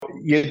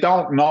you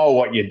don't know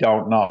what you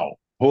don't know.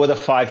 Who are the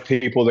five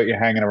people that you're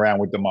hanging around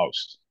with the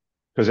most?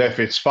 Because if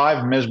it's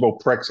five miserable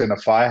pricks in a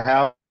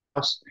firehouse,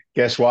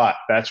 guess what?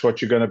 That's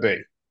what you're going to be.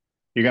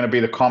 You're going to be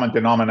the common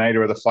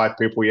denominator of the five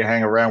people you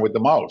hang around with the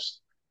most.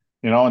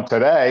 And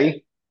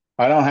today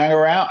I don't hang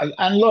around.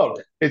 And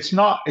look, it's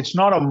not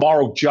a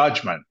moral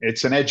judgment.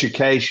 It's an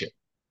education.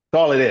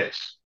 That's all it is.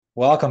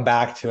 Welcome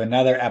back to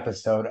another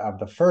episode of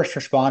the First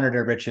Responder to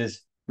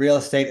Riches Real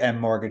Estate and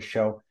Mortgage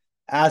Show.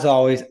 As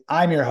always,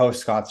 I'm your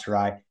host, Scott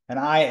Sarai, and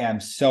I am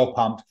so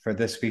pumped for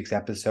this week's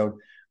episode.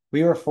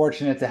 We were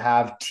fortunate to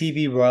have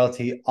TV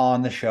royalty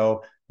on the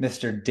show,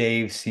 Mr.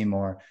 Dave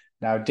Seymour.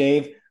 Now,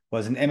 Dave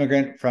was an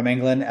immigrant from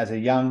England as a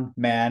young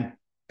man,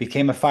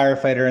 became a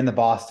firefighter in the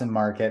Boston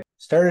market,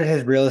 started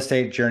his real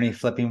estate journey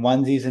flipping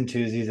onesies and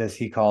twosies, as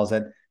he calls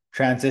it,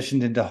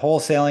 transitioned into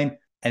wholesaling,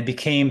 and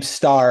became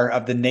star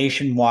of the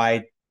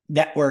nationwide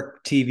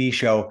network TV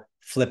show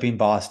Flipping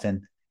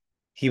Boston.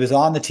 He was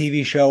on the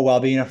TV show while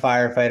being a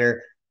firefighter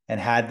and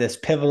had this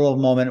pivotal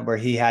moment where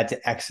he had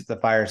to exit the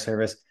fire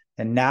service.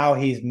 And now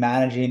he's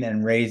managing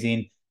and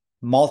raising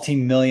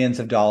multi-millions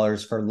of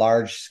dollars for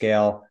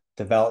large-scale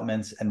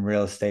developments and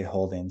real estate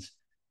holdings.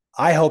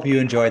 I hope you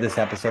enjoyed this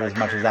episode as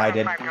much as I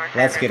did.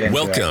 Let's get into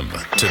it. Welcome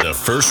to the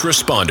First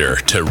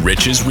Responder to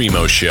Riches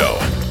Remo Show,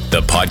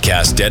 the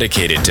podcast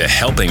dedicated to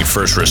helping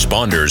first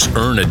responders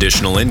earn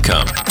additional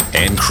income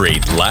and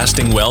create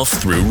lasting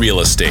wealth through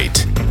real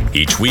estate.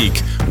 Each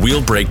week,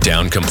 we'll break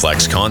down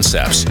complex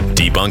concepts,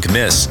 debunk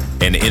myths,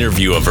 and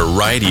interview a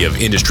variety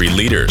of industry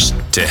leaders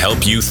to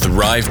help you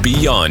thrive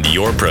beyond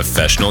your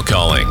professional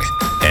calling.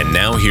 And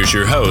now here's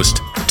your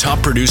host,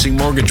 top producing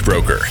mortgage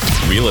broker,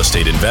 real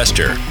estate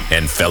investor,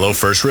 and fellow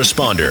first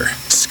responder,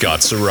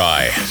 Scott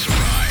Sarai.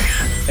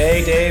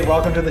 Hey, Dave,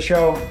 welcome to the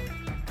show.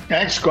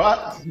 Thanks,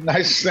 Scott.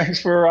 Nice. Thanks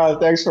for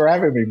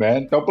having me,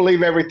 man. Don't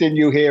believe everything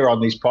you hear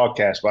on these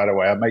podcasts, by the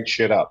way. I make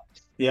shit up.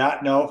 Yeah,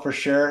 no, for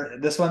sure.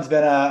 This one's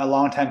been a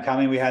long time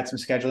coming. We had some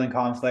scheduling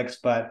conflicts,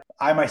 but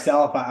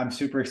I'm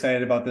super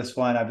excited about this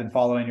one. I've been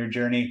following your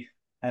journey,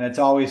 and it's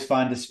always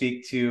fun to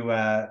speak to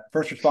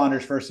first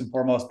responders first and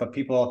foremost, but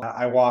people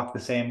I walk the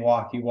same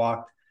walk you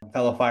walked,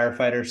 fellow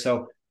firefighters.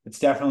 So it's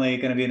definitely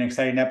going to be an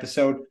exciting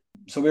episode.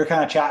 So we were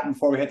kind of chatting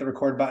before we hit the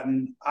record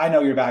button. I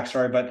know your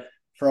backstory, but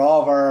for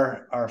all of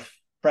our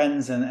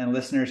friends and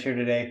listeners here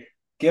today,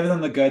 give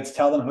them the goods,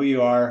 tell them who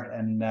you are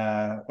and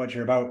what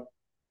you're about.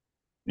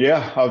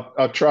 Yeah,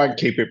 I'll try and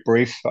keep it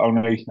brief.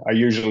 Only I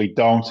usually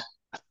don't.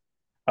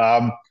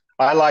 I,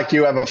 like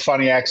you, have a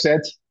funny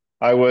accent.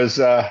 I was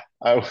an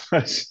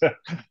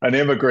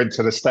immigrant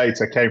to the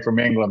States. I came from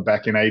England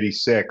back in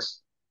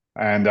 '86,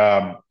 and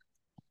I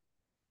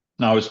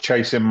was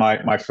chasing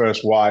my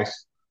first wife,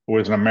 who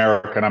was an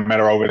American. I met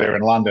her over there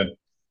in London.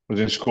 I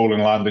was in school in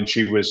London.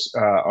 She was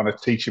on a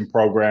teaching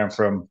program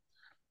from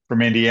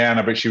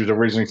Indiana, but she was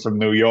originally from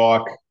New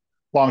York.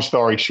 Long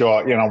story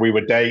short, we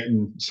were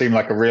dating. Seemed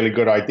like a really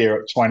good idea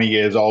at 20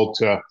 years old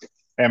to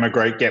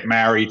emigrate, get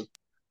married.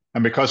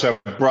 And because her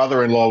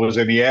brother-in-law was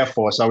in the Air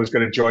Force, I was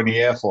going to join the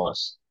Air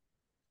Force.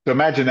 So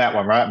imagine that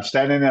one, right? I'm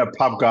standing in a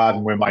pub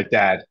garden with my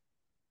dad.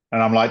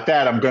 And I'm like,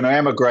 Dad, I'm going to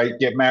emigrate,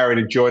 get married,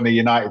 and join the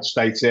United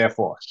States Air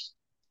Force.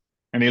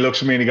 And he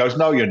looks at me and he goes,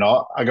 No, you're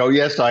not. I go,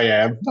 Yes, I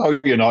am. No,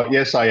 you're not.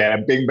 Yes, I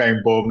am. Bing,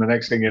 bang, boom. The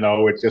next thing you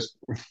know, we're just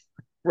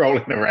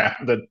rolling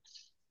around. And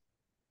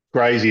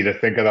crazy to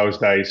think of those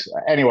days.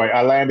 Anyway,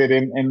 I landed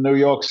in New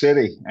York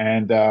City,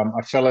 and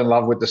I fell in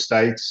love with the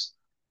States.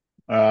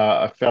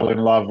 I fell in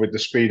love with the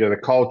speed of the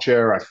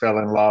culture. I fell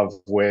in love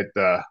with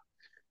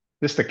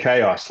just the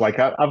chaos. Like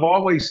I've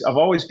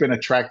always been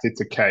attracted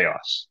to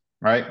chaos,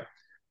 right?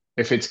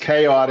 If it's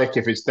chaotic,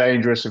 if it's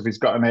dangerous, if it's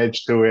got an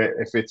edge to it,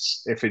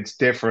 if it's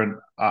different,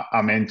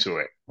 I'm into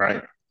it,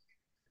 right?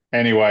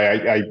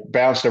 Anyway, I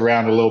bounced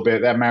around a little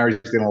bit. That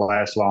marriage didn't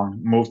last long.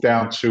 Moved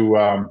down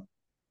to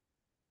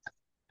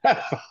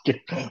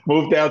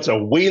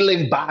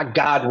Wheeling, by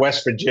God,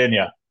 West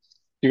Virginia.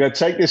 You're going to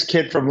take this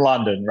kid from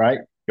London, right?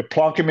 You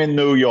plunk him in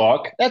New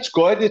York. That's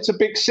good. It's a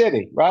big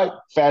city, right?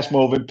 Fast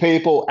moving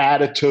people,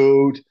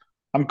 attitude.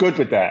 I'm good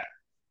with that.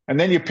 And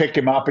then you pick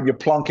him up and you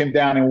plunk him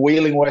down in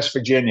Wheeling, West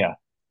Virginia,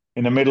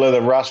 in the middle of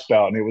the Rust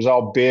Belt. And it was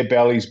all beer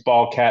bellies,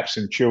 ball caps,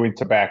 and chewing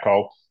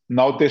tobacco.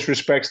 No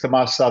disrespects to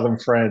my Southern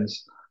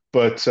friends,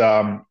 but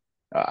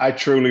I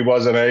truly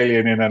was an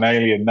alien in an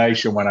alien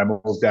nation when I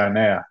moved down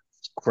there.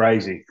 It's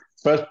crazy.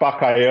 First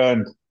buck I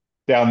earned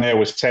down there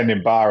was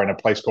tending bar in a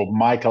place called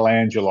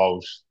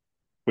Michelangelo's,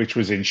 which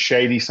was in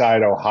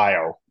Shadyside,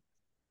 Ohio,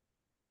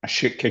 a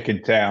shit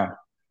kicking town.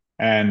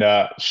 And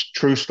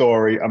true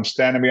story, I'm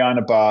standing behind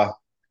the bar,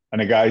 and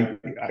a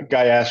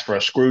guy asked for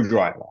a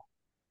screwdriver.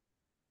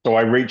 So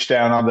I reached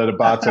down under the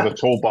bar to the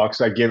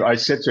toolbox. I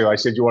said to him, I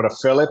said, "You want a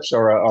Phillips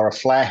or a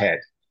flathead?"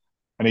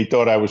 And he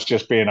thought I was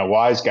just being a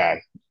wise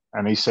guy.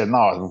 And he said,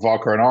 "No, it's a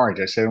vodka and orange."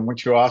 I said, "Why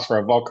don't you ask for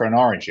a vodka and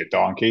orange, you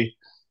donkey?"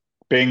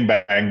 Bing,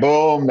 bang,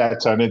 boom.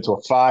 That turned into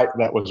a fight.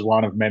 That was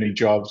one of many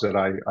jobs that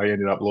I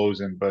ended up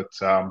losing. But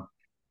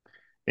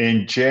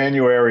in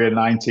January of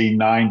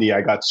 1990,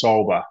 I got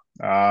sober.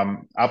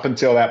 Up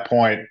until that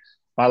point,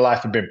 my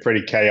life had been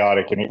pretty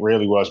chaotic, and it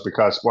really was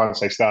because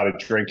once I started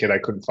drinking, I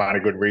couldn't find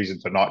a good reason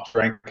to not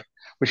drink,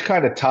 which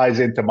kind of ties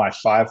into my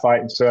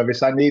firefighting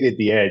service. I needed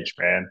the edge,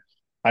 man.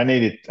 I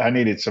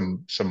needed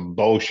some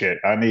bullshit.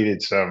 I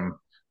needed some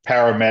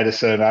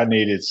paramedicine. I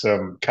needed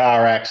some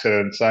car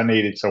accidents. I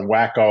needed some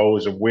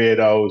wackos and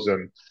weirdos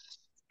and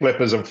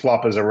flippers and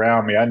floppers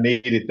around me. I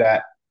needed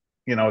that,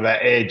 that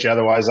edge.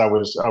 Otherwise, I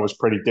was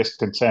pretty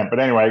discontent. But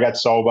anyway, I got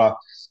sober.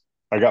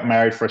 I got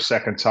married for a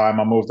second time.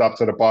 I moved up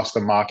to the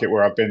Boston market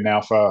where I've been now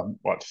for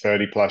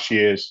 30 plus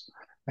years.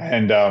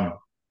 And a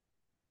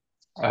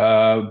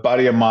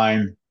buddy of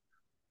mine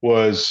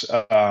was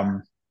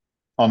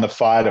on the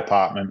fire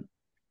department,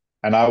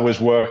 and I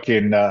was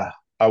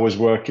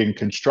working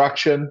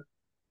construction,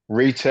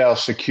 retail,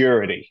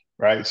 security,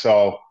 right?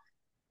 So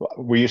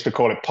we used to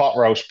call it pot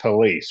roast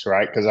police,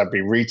 right? Because I'd be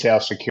retail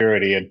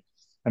security,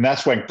 and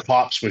that's when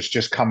Cops was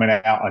just coming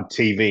out on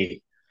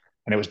TV,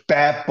 and it was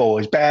bad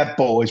boys,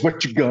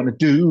 what you gonna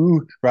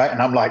do, right?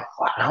 And I'm like,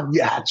 wow,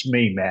 yeah, it's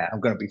me, man.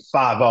 I'm gonna be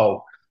 5-0,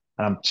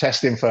 and I'm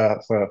testing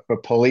for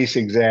police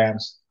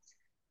exams.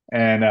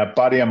 And a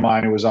buddy of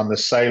mine who was on the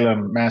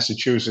Salem,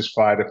 Massachusetts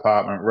Fire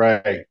Department,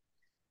 Ray,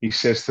 he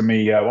says to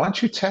me, why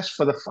don't you test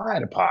for the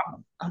fire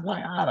department? I'm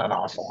like, I don't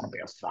know if I want to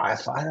be a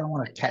firefighter. I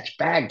want to catch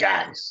bad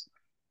guys.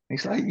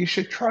 He's like, you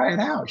should try it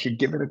out. You should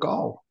give it a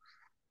go.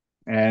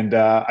 And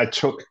I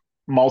took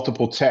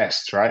multiple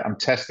tests, right? I'm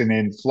testing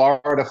in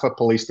Florida for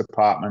police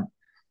department.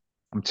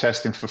 I'm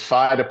testing for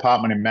fire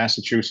department in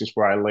Massachusetts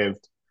where I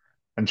lived.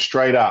 And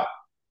straight up,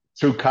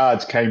 two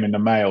cards came in the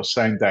mail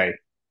same day.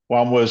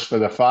 One was for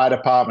the fire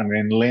department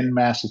in Lynn,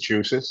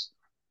 Massachusetts,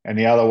 and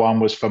the other one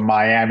was for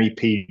Miami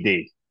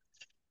PD.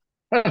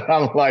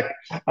 I'm like,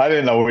 I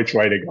didn't know which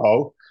way to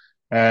go.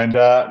 And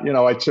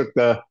I took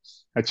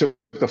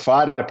the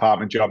fire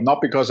department job,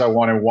 not because I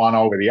wanted one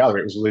over the other.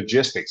 It was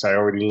logistics. I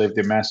already lived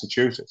in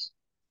Massachusetts.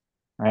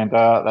 And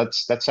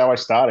that's how I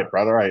started,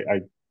 brother.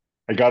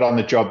 I got on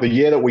the job. The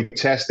year that we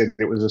tested,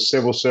 it was a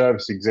civil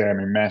service exam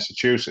in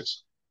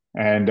Massachusetts.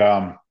 And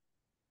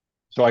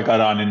so I got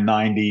on in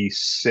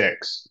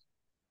 96.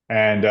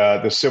 And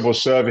the civil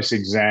service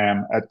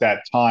exam at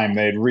that time,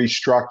 they had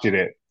restructured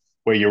it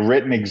where your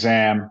written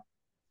exam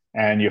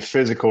and your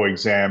physical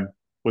exam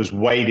was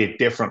weighted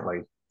differently.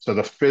 So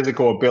the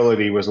physical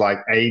ability was like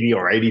 80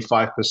 or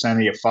 85%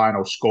 of your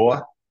final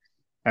score,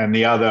 and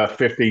the other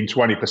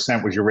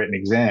 15-20% was your written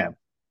exam.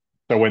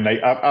 So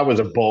I was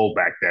a bull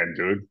back then,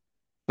 dude.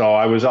 So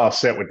I was all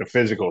set with the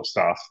physical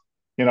stuff.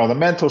 The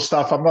mental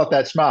stuff, I'm not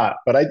that smart,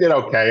 but I did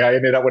okay. I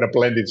ended up with a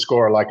blended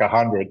score of like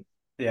 100.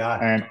 Yeah,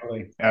 And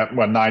totally.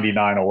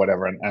 99 or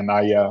whatever, and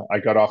I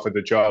got offered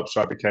the job,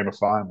 so I became a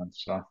fireman.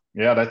 So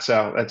yeah, that's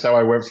how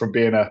I went from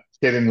being a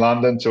kid in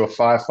London to a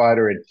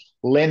firefighter in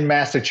Lynn,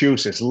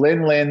 Massachusetts.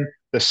 Lynn,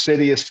 the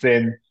city is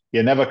thin.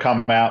 You never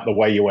come out the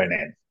way you went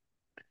in,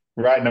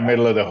 right in the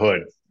middle of the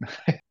hood.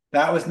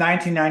 That was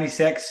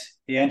 1996.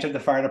 You entered the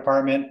fire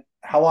department.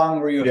 How long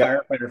were you a Yeah.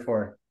 firefighter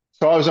for?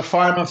 So I was a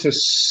fireman for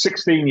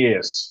 16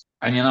 years,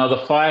 and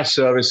the fire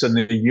service and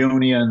the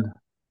union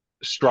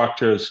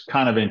structure is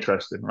kind of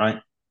interesting,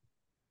 right?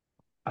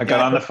 I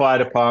got on the fire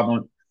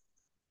department.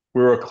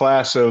 We were a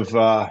class of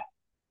how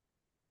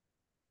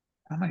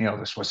many of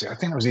us was it? I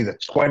think it was either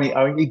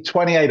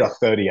 28 or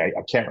 38.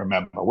 I can't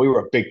remember. We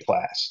were a big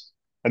class.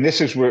 And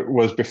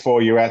was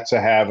before you had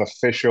to have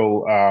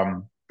official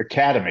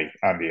academy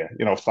under you,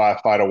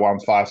 firefighter one,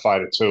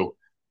 firefighter two.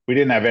 We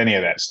didn't have any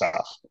of that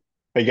stuff.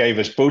 They gave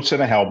us boots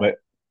and a helmet,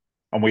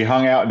 and we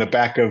hung out in the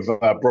back of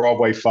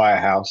Broadway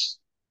Firehouse,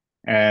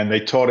 and they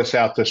taught us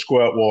how to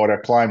squirt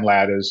water, climb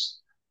ladders,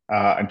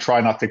 and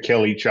try not to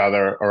kill each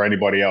other or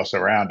anybody else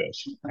around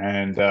us.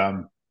 And,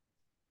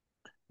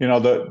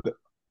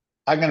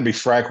 I'm going to be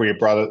frank with you,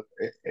 brother.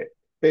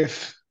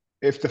 If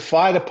the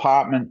fire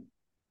department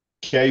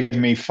gave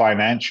me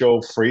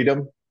financial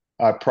freedom,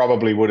 I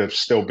probably would have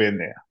still been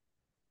there.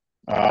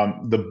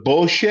 The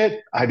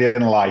bullshit, I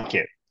didn't like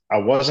it. I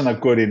wasn't a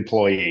good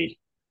employee.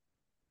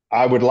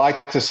 I would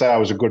like to say I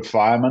was a good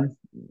fireman.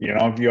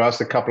 If you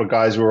asked a couple of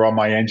guys who were on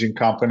my engine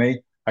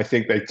company, I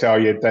think they tell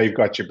you Dave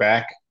got your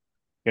back.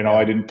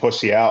 I didn't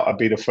pussy out. I'd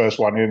be the first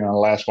one in and the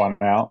last one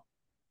out.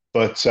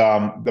 But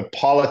the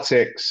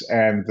politics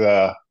and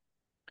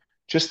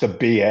just the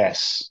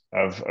BS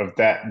of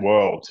that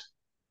world,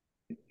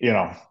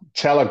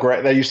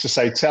 telegraph. They used to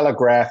say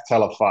telegraph,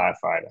 tell a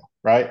firefighter,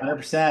 right?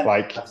 100%.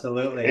 Like,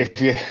 Absolutely. if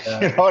you,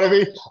 you know what I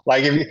mean?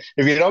 Like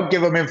if you don't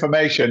give them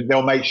information,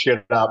 they'll make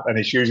shit up, and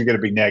it's usually going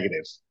to be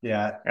negative.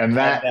 Yeah. And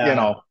that,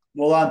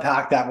 we'll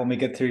unpack that when we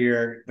get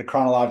through the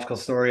chronological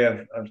story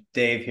of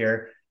Dave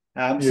here.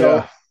 So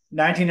Yeah.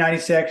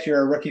 1996,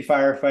 you're a rookie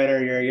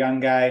firefighter. You're a young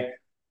guy.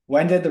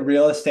 When did the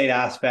real estate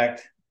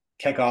aspect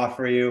kick off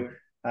for you?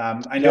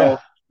 I know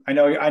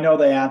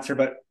the answer,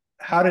 but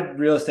how did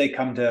real estate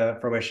come to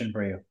fruition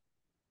for you?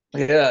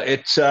 Yeah,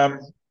 it's so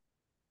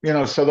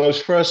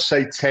those first,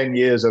 say, 10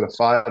 years of the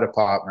fire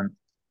department,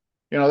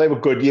 they were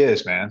good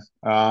years, man.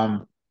 I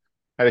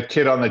had a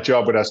kid on the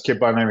job with us, kid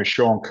by the name of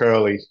Sean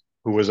Curley,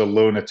 who was a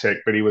lunatic,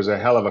 but he was a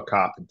hell of a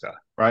carpenter,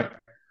 right?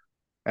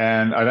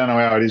 And I don't know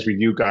how it is with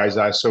you guys.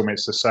 I assume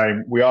it's the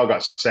same. We all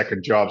got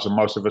second jobs, and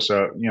most of us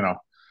are,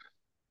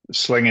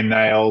 slinging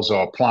nails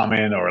or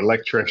plumbing or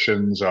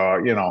electricians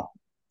or,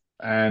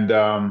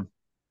 and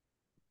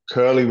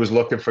Curly was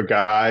looking for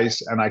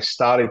guys, and I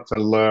started to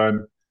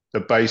learn the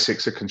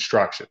basics of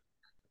construction.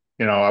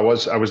 I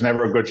was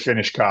never a good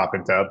finish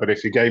carpenter, but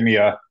if you gave me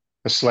a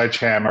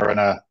sledgehammer and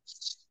a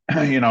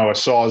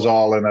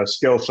sawzall and a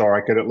skill saw,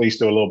 I could at least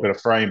do a little bit of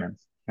framing.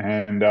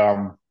 And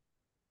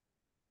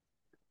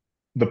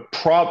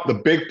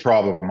the big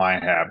problem I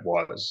had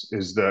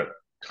is that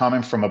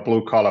coming from a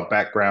blue collar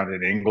background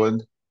in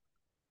England,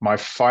 my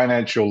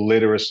financial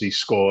literacy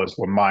scores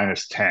were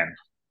 -10,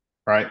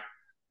 right?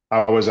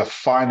 I was a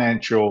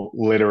financial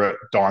literate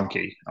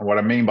donkey. And what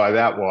I mean by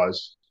that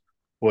was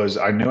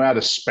I knew how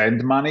to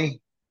spend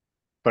money,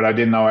 but I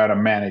didn't know how to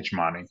manage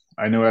money.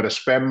 I knew how to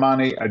spend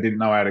money. I didn't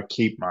know how to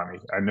keep money.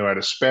 I knew how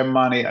to spend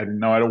money. I didn't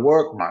know how to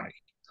work money.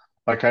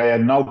 Like I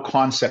had no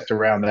concept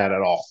around that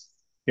at all.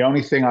 The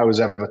only thing I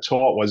was ever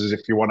taught is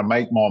if you want to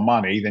make more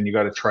money, then you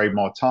got to trade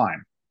more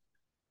time.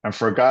 And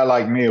for a guy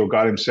like me who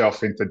got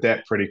himself into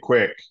debt pretty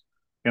quick,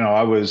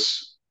 I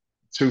was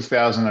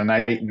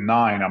 2008 and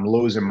 9, I'm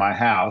losing my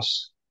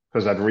house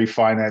because I'd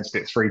refinanced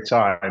it 3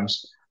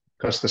 times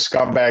because the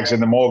scumbags in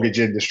the mortgage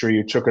industry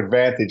who took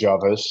advantage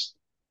of us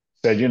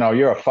said,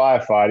 you're a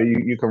firefighter,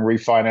 you can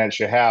refinance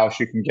your house,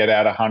 you can get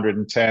out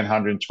 110,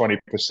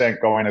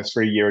 120%, go in a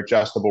 3-year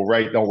adjustable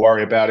rate. Don't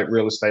worry about it.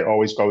 Real estate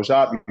always goes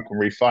up. You can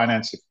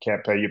refinance if you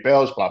can't pay your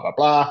bills, blah, blah,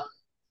 blah.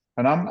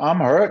 And I'm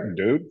hurting,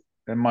 dude.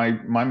 And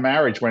my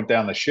marriage went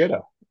down the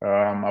shitter.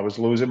 I was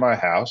losing my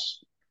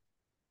house.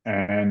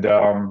 And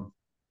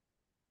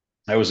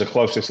that was the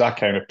closest I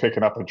came to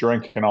picking up a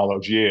drink in all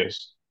those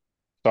years.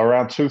 So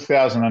around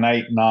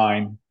 2008,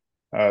 9,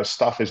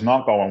 stuff is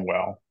not going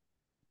well.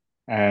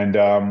 And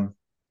I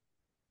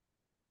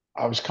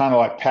was kind of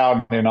like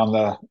pounding on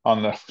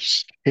the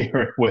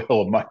steering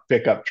wheel of my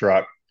pickup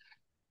truck,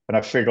 and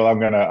I figured I'm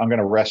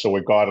gonna wrestle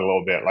with God a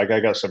little bit. Like I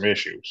got some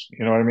issues,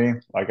 you know what I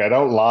mean? Like I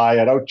don't lie,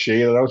 I don't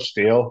cheat, I don't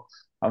steal.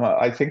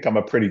 I think I'm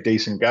a pretty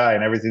decent guy,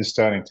 and everything's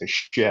turning to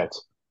shit.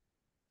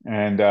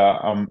 And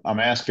I'm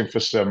asking for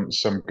some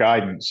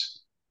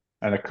guidance,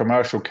 and a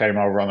commercial came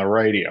over on the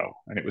radio,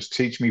 and it was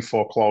Teach Me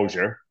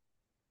Foreclosure,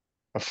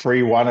 a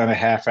free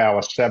 1.5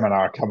 hour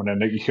seminar coming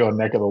in your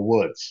neck of the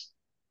woods,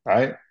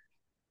 right?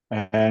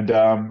 And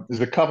there's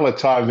a couple of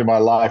times in my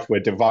life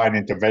where divine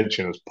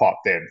intervention has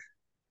popped in.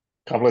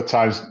 A couple of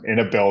times in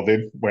a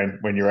building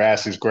when your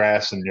ass is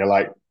grass and you're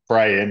like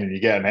praying and you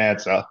get an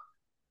answer.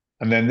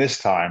 And then this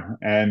time,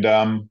 and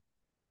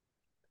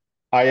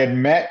I had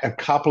met a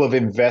couple of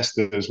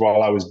investors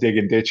while I was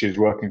digging ditches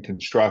working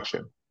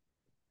construction.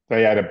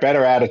 They had a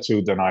better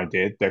attitude than I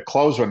did. Their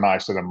clothes were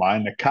nicer than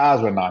mine. Their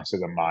cars were nicer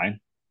than mine.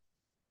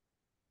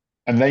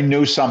 And they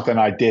knew something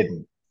I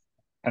didn't.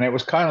 And it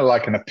was kind of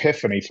like an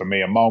epiphany for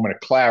me, a moment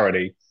of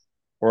clarity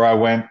where I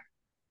went,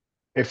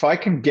 if I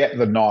can get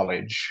the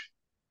knowledge,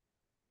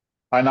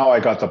 I know I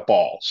got the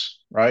balls,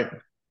 right?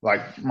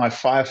 Like my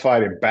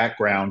firefighting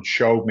background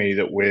showed me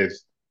that with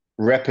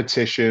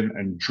repetition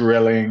and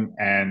drilling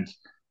and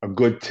a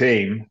good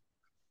team,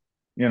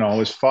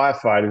 as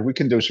firefighters, we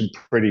can do some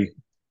pretty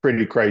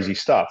crazy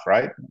stuff,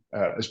 right?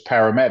 As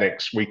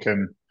paramedics, we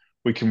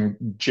can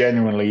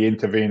genuinely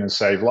intervene and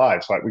save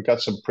lives. Like we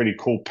got some pretty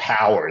cool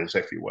powers,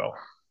 if you will.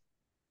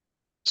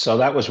 So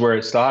that was where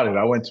it started.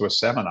 I went to a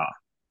seminar,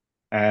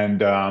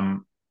 and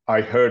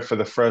I heard for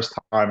the first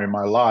time in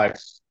my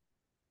life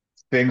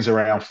things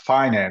around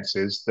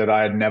finances that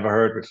I had never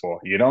heard before.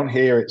 You don't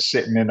hear it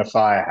sitting in a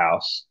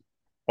firehouse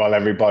while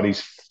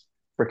everybody's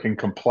freaking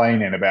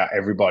complaining about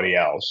everybody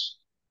else,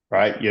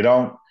 right? You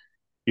don't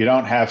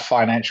have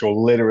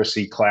financial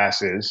literacy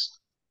classes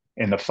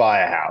in the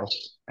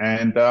firehouse.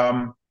 And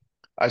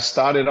I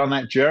started on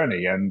that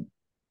journey, and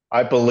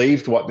I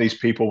believed what these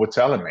people were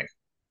telling me.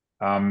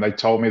 They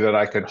told me that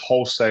I could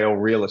wholesale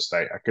real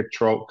estate. I could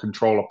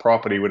control a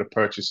property with a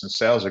purchase and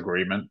sales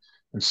agreement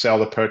and sell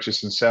the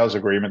purchase and sales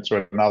agreement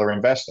to another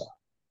investor.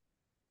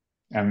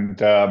 And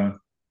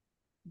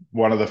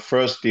one of the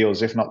first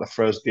deals, if not the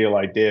first deal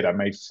I did, I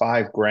made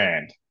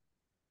 $5,000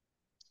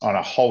 on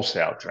a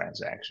wholesale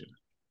transaction.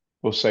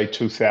 We'll say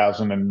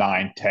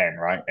 2009, 10,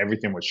 right?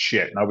 Everything was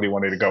shit. Nobody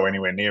wanted to go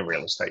anywhere near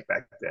real estate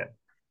back then.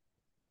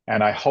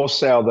 And I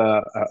wholesaled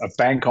a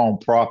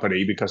bank-owned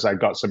property because I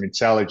got some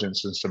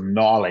intelligence and some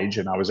knowledge,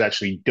 and I was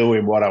actually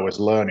doing what I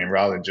was learning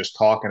rather than just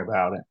talking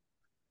about it.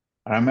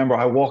 And I remember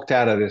I walked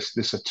out of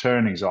this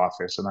attorney's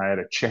office, and I had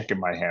a check in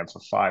my hand for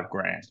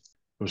 $5,000. It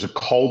was a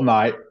cold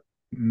night,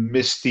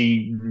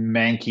 misty,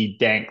 manky,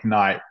 dank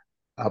night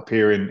up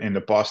here in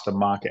the Boston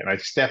market. And I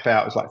step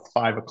out, it's like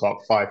 5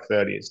 o'clock,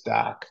 5:30, it's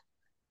dark.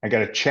 I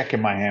got a check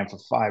in my hand for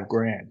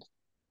 $5,000.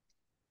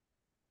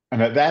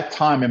 And at that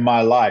time in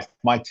my life,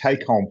 my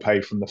take-home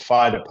pay from the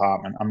fire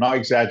department, I'm not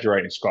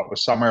exaggerating, Scott,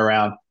 was somewhere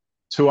around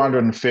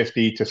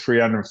 $250 to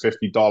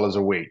 $350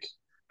 a week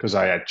because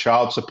I had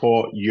child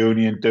support,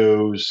 union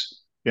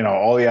dues,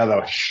 all the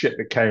other shit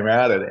that came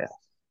out of there.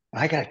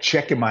 I got a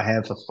check in my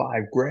hand for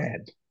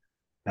 $5,000.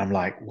 And I'm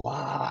like,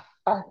 wow.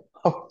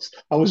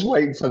 I was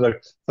waiting for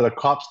the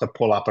cops to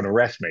pull up and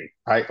arrest me.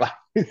 Right? Like,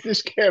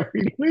 this can't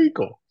be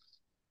legal.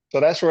 So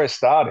that's where it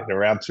started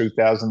around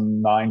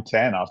 2009,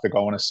 10, after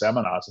going to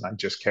seminars. And I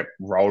just kept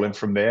rolling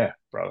from there,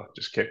 brother.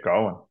 Just kept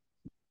going.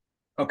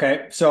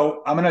 Okay,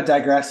 so I'm going to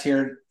digress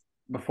here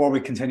before we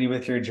continue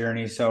with your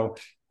journey. So,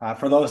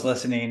 for those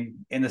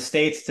listening, in the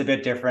States, it's a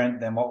bit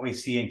different than what we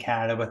see in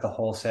Canada with the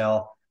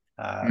wholesale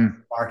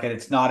market.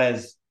 It's not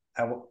as,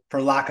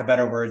 for lack of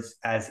better words,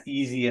 as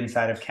easy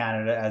inside of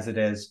Canada as it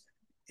is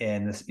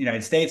in the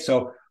United States.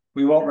 So,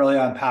 we won't really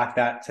unpack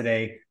that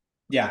today.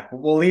 Yeah,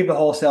 we'll leave the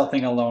wholesale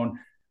thing alone.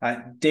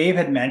 Dave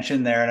had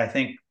mentioned there, and I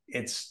think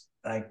it's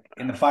like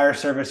in the fire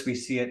service, we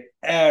see it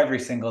every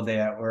single day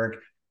at work.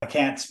 I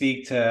can't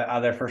speak to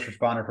other first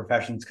responder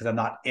professions because I'm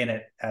not in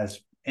it as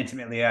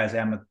intimately as I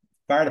am with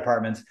fire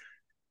departments.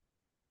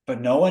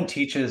 But no one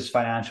teaches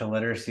financial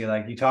literacy.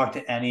 Like you talk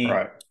to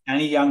Right.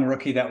 any young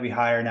rookie that we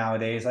hire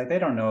nowadays, like they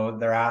don't know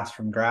their ass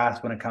from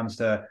grass when it comes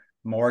to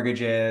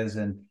mortgages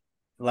and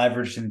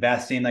leveraged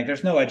investing. Like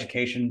there's no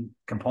education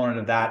component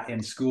of that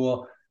in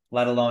school,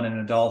 let alone in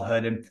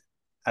adulthood. And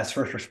as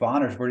first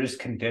responders, we're just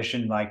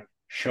conditioned like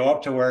show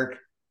up to work,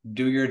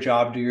 do your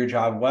job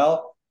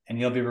well, and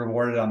you'll be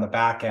rewarded on the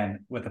back end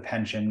with a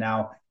pension.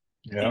 Now,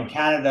 in Yeah.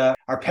 Canada,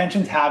 our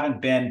pensions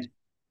haven't been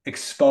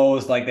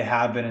exposed like they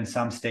have been in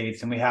some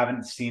states, and we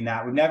haven't seen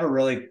that. We've never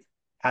really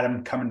had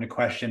them come into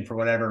question for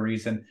whatever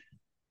reason.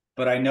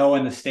 But I know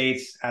in the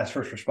States, as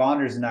first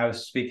responders, and I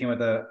was speaking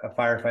with a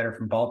firefighter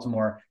from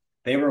Baltimore,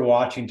 they were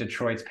watching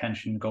Detroit's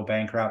pension go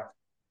bankrupt,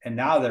 and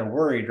now they're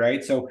worried,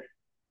 right? So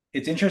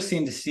it's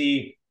interesting to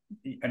see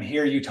and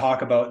hear you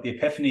talk about the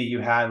epiphany you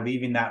had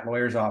leaving that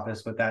lawyer's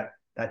office with that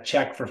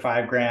check for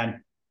 $5,000,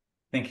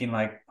 thinking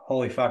like,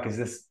 holy fuck, is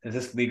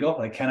this legal?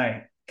 Like, can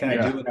I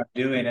do what I'm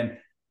doing? And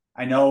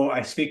I know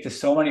I speak to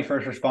so many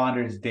first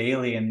responders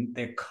daily, and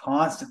they're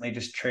constantly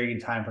just trading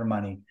time for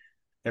money.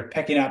 They're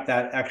picking up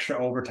that extra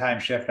overtime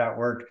shift at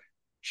work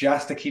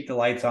just to keep the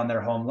lights on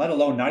their home, let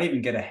alone not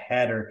even get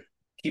ahead or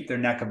keep their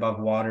neck above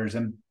waters.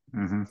 And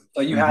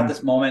so you had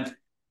this moment,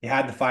 you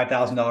had the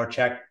 $5,000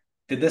 check.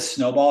 Did this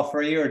snowball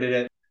for you, or did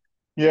it?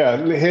 Yeah,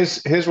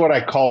 here's what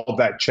I called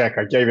that check.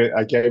 I gave it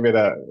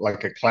a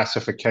like a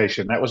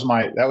classification. That was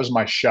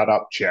my shut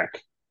up check.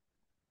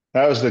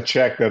 That was the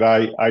check that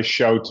I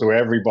showed to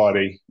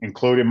everybody,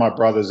 including my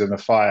brothers in the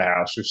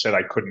firehouse who said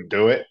I couldn't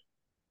do it.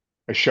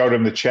 I showed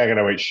them the check and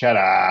I went, shut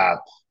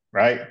up,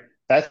 right?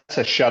 That's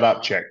a shut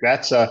up check.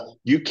 That's a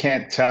you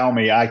can't tell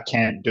me I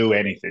can't do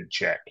anything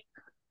check.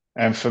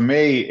 And for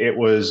me, it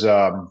was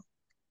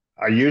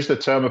I used the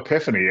term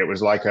epiphany. It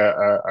was like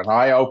an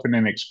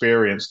eye-opening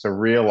experience to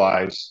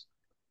realize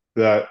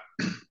that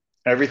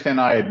everything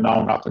I had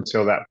known up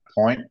until that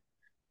point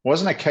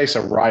wasn't a case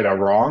of right or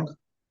wrong.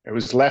 It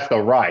was left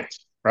or right,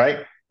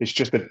 right? It's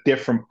just a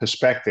different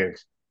perspective.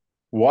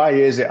 Why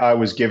is it I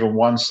was given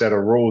one set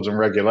of rules and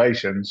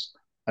regulations,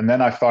 and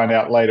then I find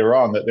out later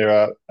on that there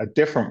are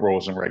different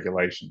rules and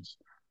regulations?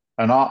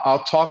 And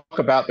I'll talk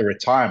about the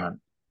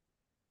retirement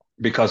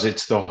because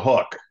it's the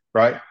hook,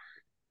 right?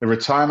 The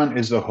retirement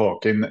is the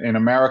hook. In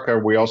America,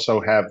 we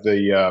also have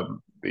the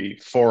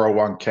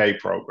 401k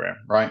program,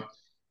 right?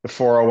 The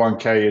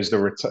 401k is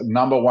the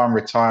number one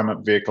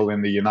retirement vehicle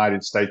in the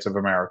United States of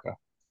America.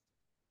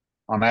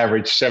 On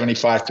average,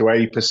 75 to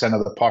 80%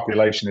 of the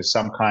population is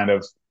some kind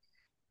of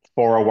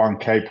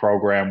 401k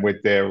program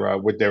with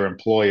their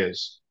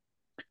employers.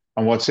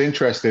 And what's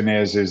interesting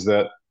is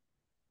that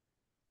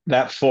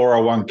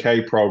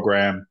 401k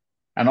program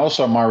and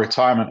also my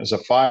retirement as a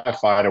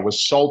firefighter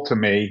was sold to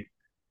me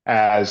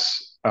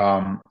as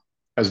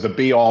the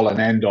be all and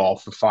end all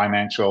for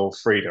financial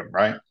freedom,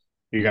 right?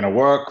 You're going to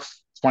work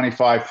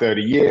 25,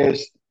 30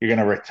 years, you're going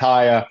to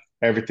retire,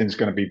 everything's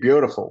going to be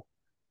beautiful.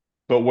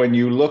 But when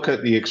you look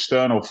at the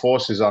external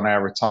forces on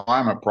our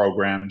retirement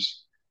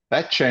programs,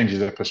 that changes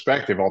the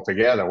perspective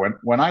altogether.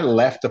 When I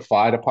left the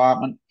fire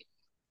department,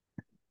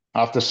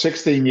 after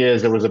 16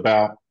 years, there was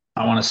about,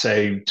 I want to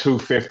say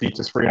 250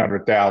 to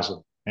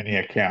 300,000 in the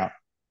account.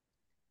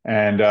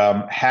 And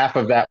half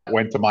of that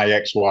went to my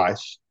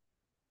ex-wife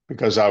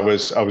because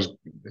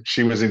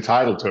she was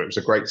entitled to it. It was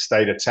a great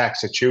state of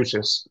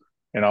Massachusetts.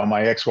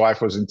 My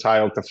ex-wife was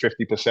entitled to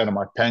 50% of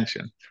my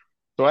pension.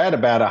 So I had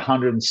about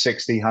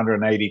 160,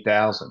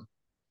 180,000.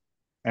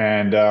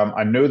 And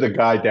I knew the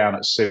guy down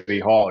at City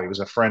Hall. He was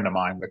a friend of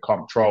mine, the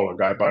comptroller, a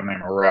guy by the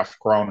name of Ralph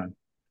Cronin.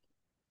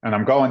 And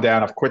I'm going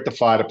down, I've quit the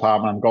fire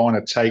department. I'm going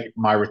to take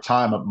my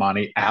retirement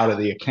money out of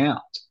the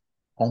account.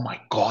 Oh my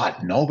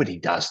God, nobody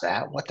does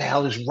that. What the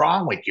hell is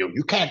wrong with you?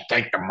 You can't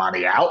take the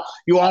money out.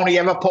 You only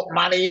ever put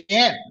money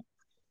in.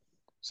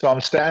 So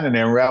I'm standing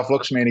there and Ralph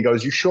looks at me and he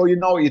goes, you sure you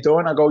know what you're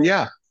doing? I go,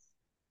 yeah.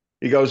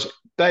 He goes,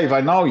 Dave,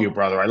 I know you,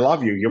 brother. I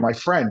love you. You're my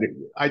friend.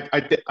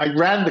 I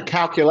ran the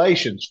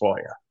calculations for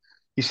you.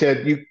 He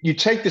said, you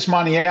take this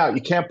money out,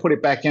 you can't put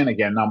it back in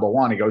again, number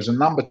one. He goes, and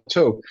number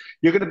two,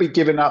 you're going to be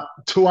giving up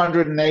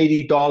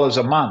 $280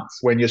 a month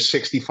when you're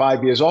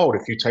 65 years old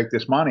if you take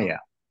this money out.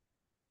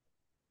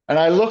 And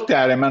I looked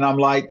at him and I'm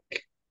like,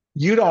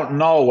 you don't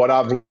know what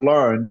I've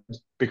learned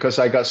because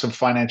I got some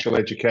financial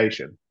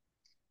education.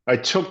 I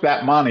took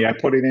that money, I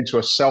put it into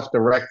a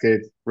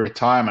self-directed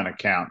retirement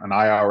account, an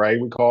IRA,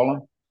 we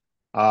call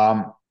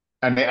them.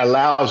 And it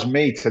allows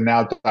me to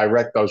now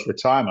direct those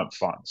retirement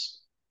funds.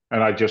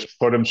 And I just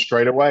put them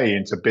straight away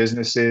into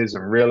businesses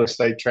and real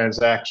estate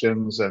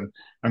transactions and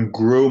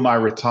grew my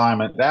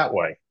retirement that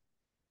way.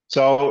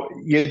 So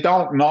you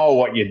don't know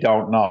what you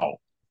don't know.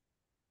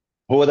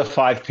 Who are the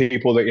five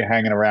people that you're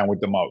hanging around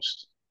with the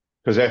most?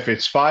 Because if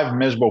it's five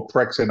miserable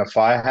pricks in a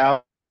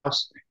firehouse,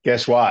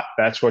 guess what?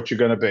 That's what you're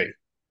going to be.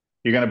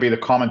 You're going to be the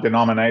common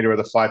denominator of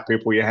the five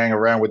people you hang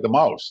around with the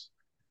most.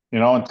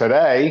 And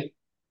today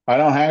I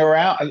don't hang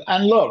around.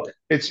 And look,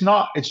 it's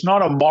not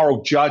a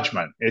moral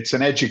judgment. It's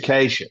an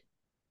education.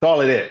 That's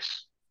all it is.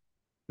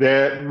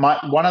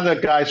 One of the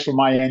guys from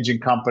my engine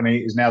company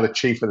is now the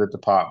chief of the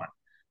department.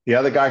 The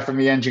other guy from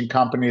the engine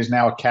company is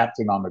now a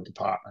captain on the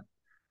department.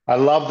 I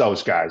love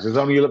those guys. There's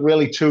only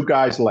really two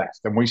guys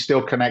left, and we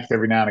still connect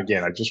every now and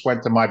again. I just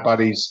went to my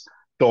buddy's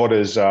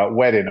daughter's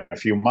wedding a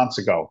few months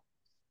ago,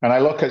 and I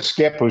look at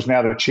Skip, who's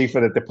now the chief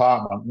of the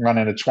department,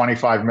 running a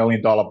 $25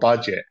 million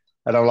budget.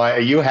 And I'm like,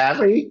 are you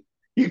happy?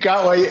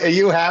 Are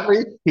you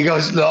happy? He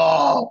goes,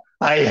 no,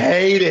 I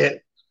hate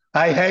it.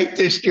 I hate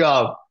this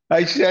job.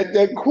 I said,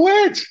 then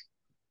quit.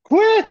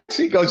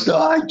 He goes, no,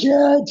 I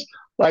can't.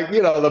 Like,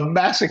 the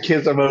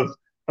masochism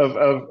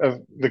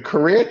of the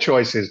career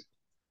choices.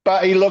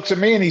 But he looks at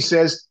me and he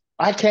says,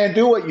 I can't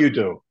do what you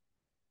do.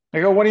 I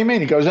go, what do you mean?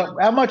 He goes,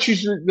 how much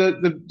is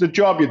the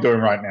job you're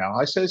doing right now?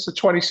 I said, it's a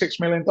 $26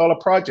 million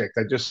project.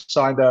 I just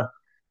signed a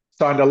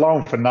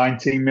loan for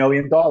 $19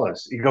 million.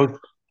 He goes,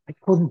 I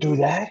couldn't do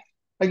that.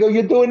 I go,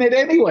 you're doing it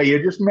anyway.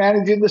 You're just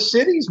managing the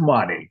city's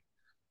money.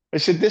 I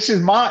said, this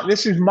is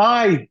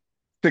my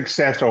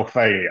success or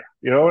failure.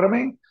 You know what I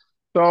mean?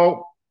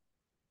 So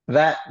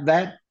that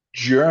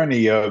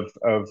journey of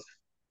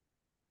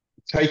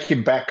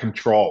taking back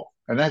control,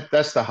 and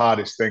that's the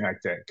hardest thing, I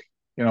think.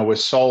 We're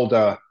sold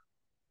a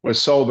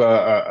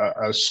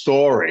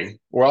story.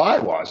 Well,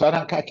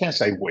 I can't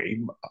say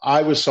we.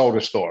 I was sold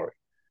a story.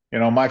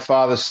 My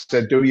father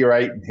said, do your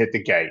 8 and hit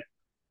the gate.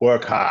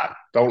 Work hard.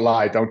 Don't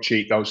lie. Don't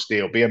cheat. Don't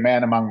steal. Be a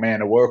man among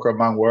men, a worker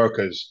among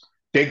workers.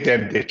 Dig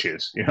them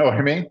ditches. You know what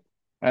I mean?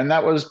 And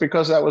that was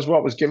because that was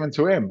what was given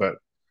to him. But,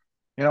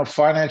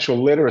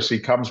 financial literacy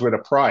comes with a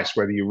price,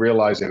 whether you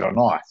realize it or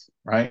not,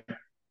 right?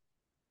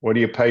 What do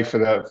you pay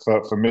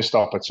for missed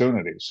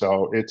opportunities?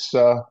 So it's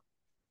been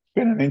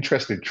an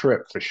interesting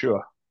trip for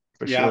sure.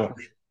 For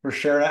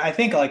sure. I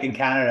think like in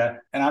Canada,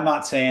 and I'm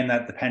not saying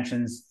that the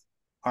pensions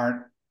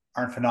aren't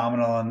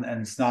phenomenal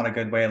and it's not a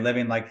good way of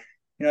living. Like,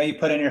 you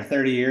put in your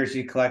 30 years,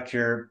 you collect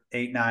your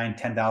 $8, $9,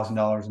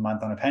 $10,000 a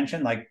month on a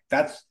pension. Like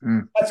that's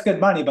good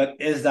money, but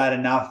is that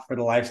enough for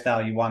the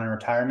lifestyle you want in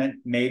retirement?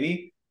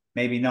 Maybe,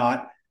 maybe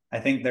not. I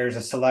think there's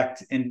a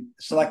select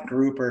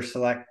group or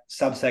select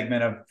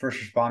subsegment of first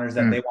responders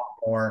that they want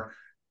more,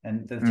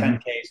 and the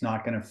 10K is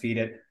not going to feed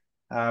it.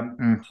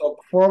 So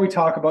before we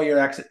talk about your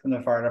exit from the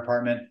fire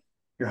department,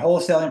 you're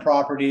wholesaling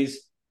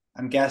properties.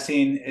 I'm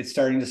guessing it's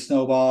starting to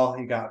snowball.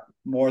 You got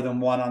more than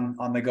one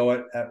on the go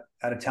at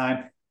a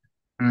time.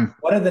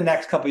 What did the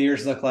next couple of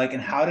years look like,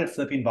 and how did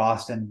Flipping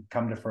Boston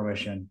come to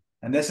fruition?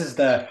 And this is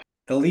the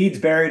lead's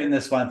buried in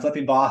this one.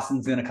 Flipping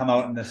Boston's going to come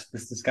out in this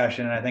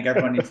discussion, and I think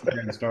everyone needs to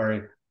hear the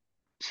story.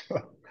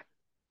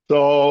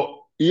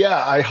 So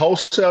yeah, I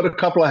wholesaled a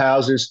couple of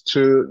houses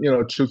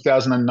to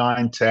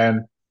 2009,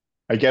 10.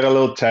 I get a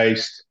little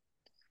taste,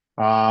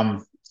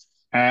 and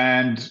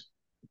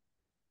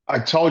I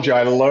told you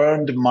I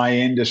learned my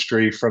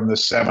industry from the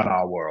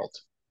seminar world.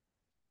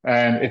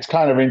 And it's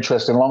kind of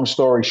interesting. Long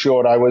story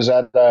short, I was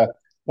at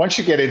once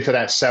you get into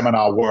that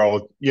seminar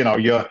world, you're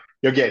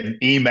getting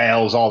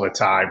emails all the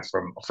time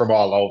from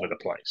all over the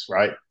place,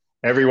 right?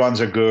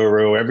 Everyone's a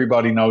guru.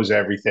 Everybody knows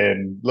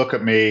everything. Look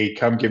at me.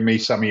 Come give me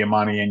some of your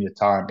money and your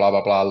time. Blah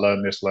blah blah.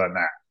 Learn this, learn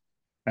that.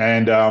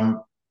 And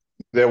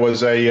there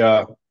was he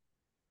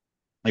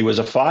was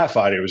a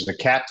firefighter. He was the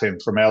captain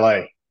from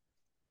LA,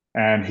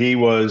 and he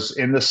was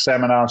in the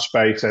seminar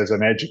space as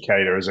an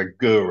educator, as a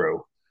guru.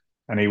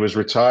 And he was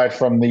retired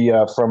from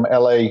the from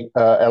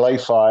LA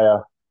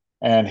Fire,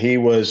 and he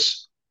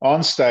was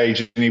on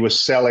stage and he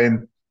was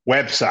selling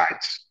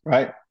websites,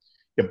 right?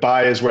 Your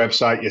buyer's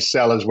website, your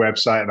seller's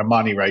website, and a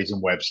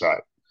money-raising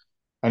website.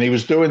 And he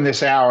was doing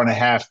this hour and a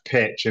half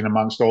pitch in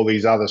amongst all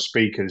these other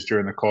speakers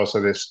during the course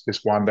of this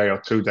 1 day or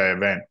 2 day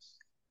event.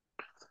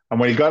 And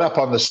when he got up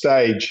on the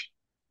stage,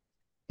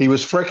 he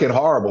was freaking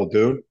horrible,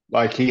 dude.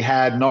 Like, he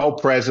had no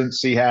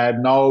presence. He had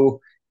no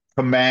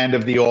command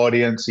of the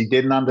audience. He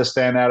didn't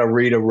understand how to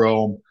read a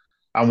room.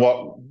 And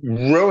what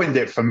ruined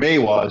it for me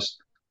was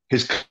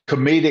his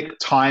comedic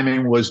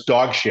timing was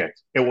dog shit.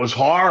 It was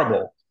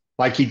horrible.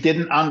 Like, he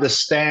didn't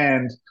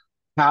understand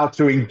how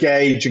to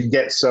engage and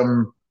get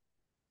some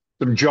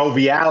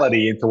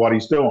joviality into what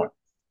he's doing.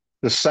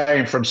 The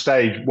same from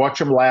stage.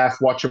 Watch him laugh,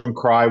 watch him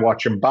cry,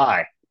 watch him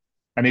buy.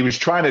 And he was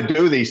trying to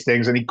do these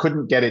things and he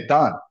couldn't get it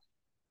done.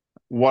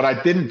 What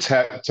I didn't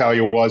tell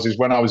you is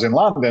when I was in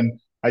London,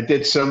 I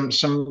did some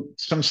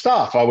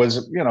stuff. I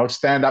was,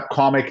 stand-up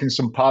comic in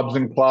some pubs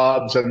and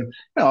clubs, and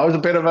I was a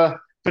bit of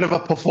a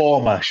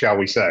performer, shall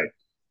we say.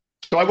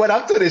 So I went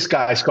up to this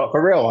guy, Scott,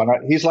 for real,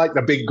 and he's like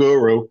the big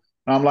guru.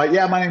 And I'm like,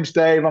 yeah, my name's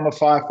Dave. I'm a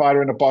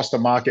firefighter in the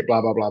Boston market,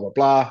 blah, blah, blah, blah,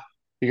 blah.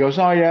 He goes,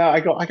 oh, yeah. I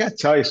got to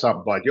tell you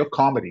something, bud. Your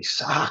comedy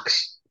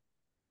sucks.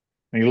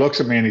 And he looks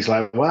at me and he's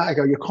like, well, I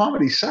go, your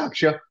comedy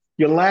sucks. You're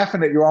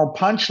laughing at your own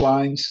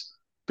punchlines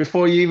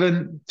before you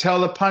even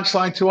tell the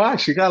punchline to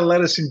us. You got to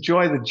let us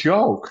enjoy the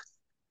joke.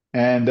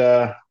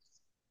 And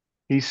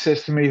he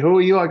says to me, who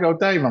are you? I go,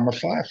 Dave, I'm a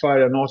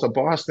firefighter north of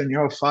Boston.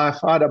 You're a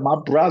firefighter, my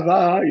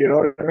brother. You know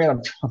what I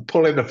mean? I'm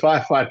pulling the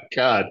firefighter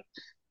card.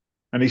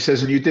 And he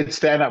says, and you did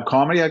stand-up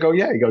comedy? I go,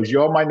 yeah. He goes,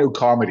 you're my new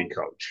comedy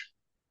coach.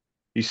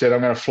 He said, I'm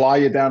going to fly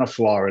you down to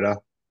Florida.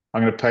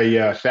 I'm going to pay you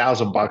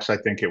 $1,000, I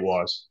think it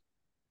was,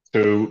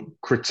 to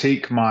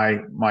critique my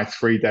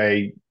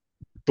 3-day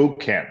boot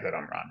camp that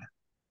I'm running.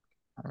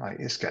 I'm like,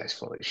 this guy's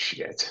full of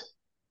shit.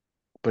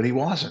 But he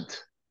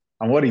wasn't.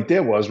 And what he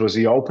did was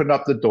he opened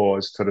up the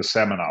doors to the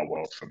seminar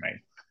world for me.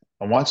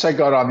 And once I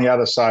got on the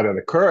other side of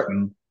the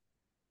curtain,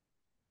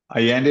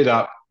 I ended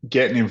up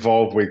getting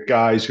involved with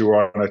guys who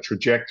are on a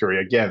trajectory.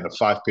 Again, the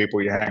 5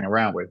 people you hang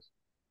around with.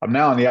 I'm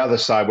now on the other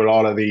side with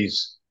all of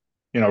these,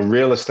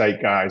 real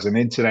estate guys and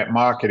internet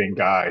marketing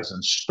guys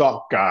and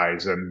stock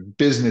guys and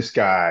business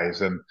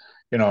guys and,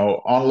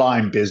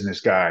 online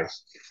business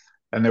guys.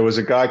 And there was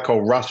a guy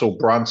called Russell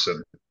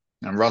Brunson.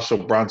 And Russell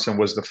Brunson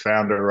was the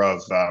founder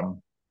of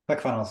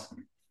ClickFunnels.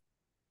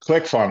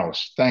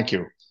 ClickFunnels. Thank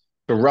you.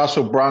 So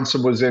Russell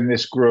Brunson was in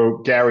this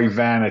group, Gary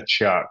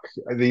Vaynerchuk,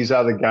 these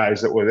other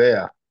guys that were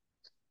there.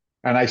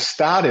 And I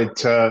started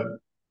to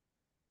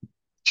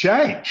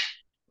change,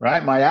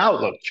 right? My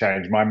outlook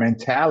changed, my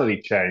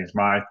mentality changed,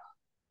 my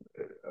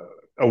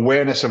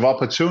awareness of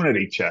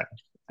opportunity changed.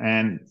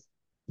 And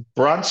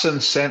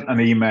Brunson sent an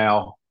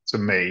email to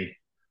me.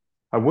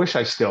 I wish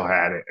I still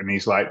had it. And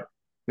he's like,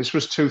 this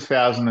was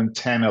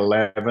 2010,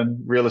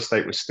 11. Real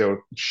estate was still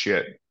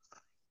shit.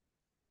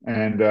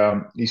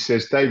 And he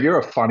says, Dave, you're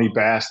a funny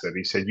bastard.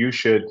 He said, you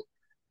should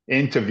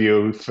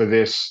interview for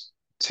this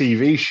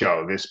TV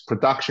show. This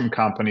production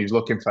company is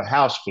looking for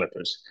house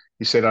flippers.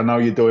 He said, I know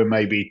you're doing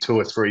maybe 2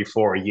 or 3,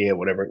 4 a year,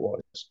 whatever it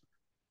was.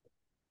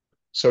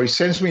 So he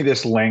sends me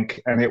this link,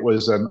 and it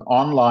was an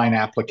online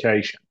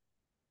application.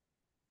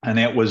 And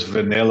it was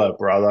vanilla,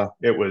 brother.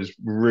 It was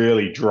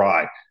really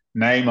dry.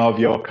 Name of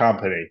your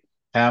company.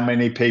 How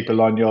many people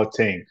on your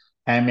team?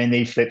 How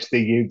many flips do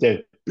you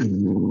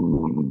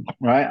do?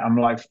 Right? I'm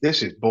like,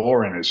 this is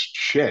boring as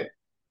shit.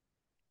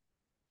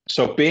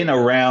 So being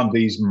around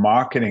these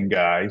marketing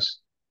guys,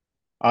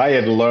 I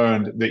had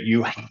learned that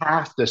you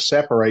have to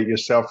separate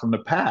yourself from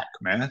the pack,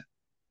 man.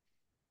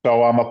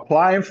 So I'm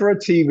applying for a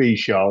TV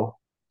show,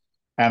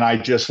 and I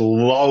just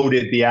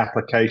loaded the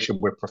application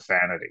with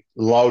profanity.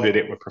 Loaded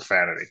it with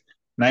profanity.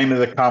 Name of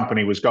the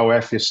company was Go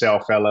F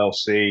Yourself,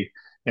 LLC.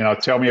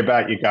 Tell me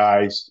about you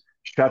guys.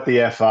 Shut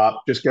the F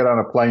up. Just get on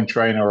a plane,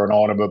 train, or an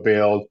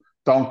automobile.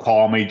 Don't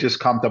call me. Just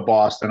come to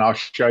Boston. I'll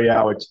show you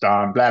how it's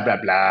done. Blah, blah,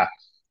 blah.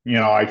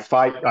 I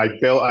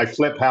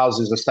flip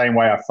houses the same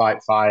way I fight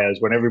fires.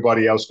 When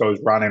everybody else goes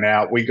running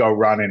out, we go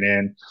running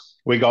in.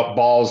 We got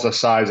balls the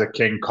size of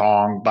King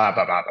Kong, blah,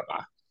 blah, blah, blah,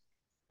 blah.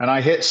 And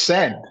I hit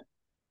send.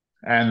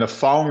 And the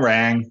phone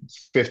rang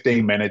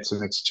 15 minutes,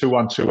 and it's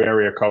 212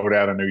 area code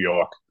out of New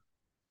York.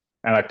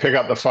 And I pick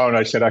up the phone.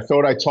 I said, I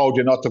thought I told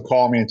you not to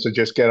call me and to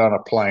just get on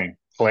a plane.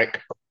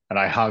 Click. And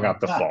I hung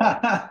up the phone.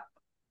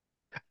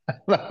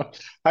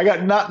 I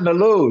got nothing to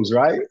lose,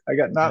 right? I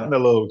got nothing to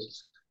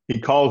lose. He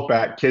calls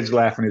back, kid's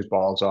laughing his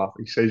balls off.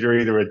 He says, you're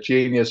either a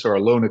genius or a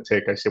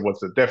lunatic. I said,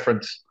 what's the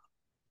difference?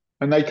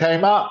 And they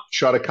came up,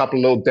 shot a couple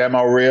of little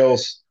demo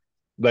reels.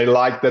 They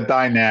liked the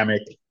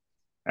dynamic.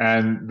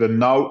 And the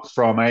note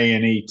from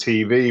A&E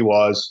TV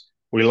was,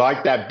 we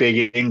like that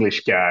big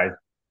English guy.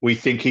 We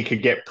think he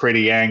could get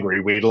pretty angry.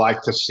 We'd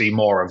like to see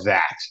more of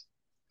that.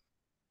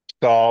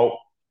 So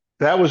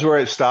that was where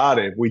it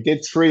started. We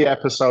did 3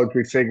 episodes.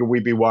 We figured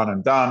we'd be one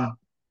and done.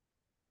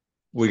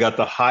 We got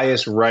the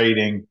highest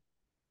rating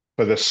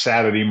for the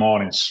Saturday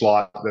morning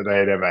slot that they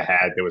had ever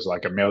had. There was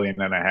like 1.5 million,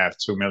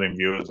 2 million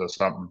views or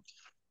something.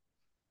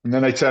 And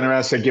then they turned around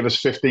and said, give us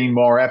 15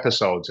 more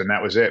episodes. And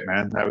that was it,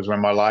 man. That was when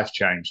my life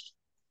changed.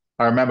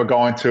 I remember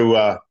going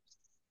to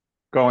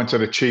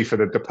the chief of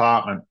the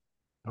department,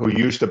 who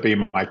used to be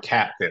my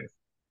captain.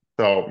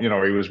 So, he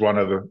was one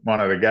of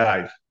the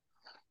guys.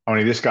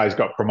 Only this guy's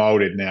got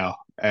promoted now.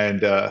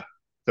 And the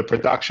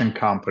production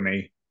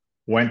company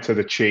went to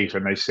the chief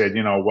and they said,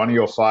 one of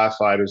your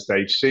firefighters,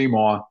 Dave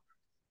Seymour,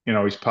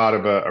 he's part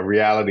of a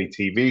reality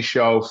TV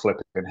show,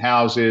 flipping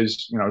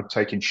houses,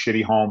 taking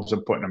shitty homes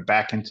and putting them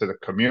back into the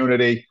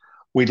community.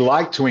 We'd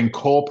like to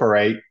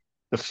incorporate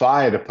the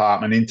fire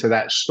department into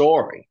that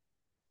story.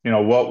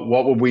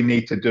 What would we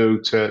need to do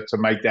to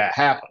make that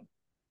happen?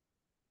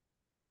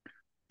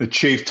 The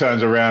chief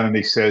turns around and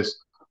he says,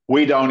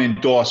 we don't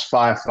endorse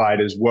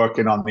firefighters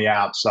working on the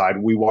outside.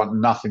 We want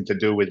nothing to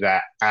do with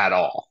that at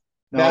all.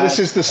 Now, this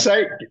is the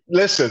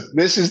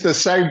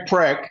same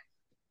prick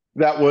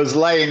that was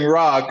laying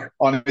rug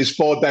on his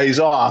 4 days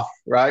off,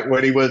 right?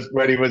 When he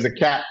was a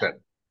captain.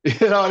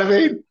 You know what I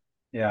mean?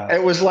 Yeah.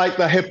 It was like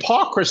the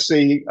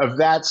hypocrisy of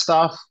that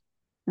stuff.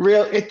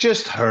 It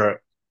just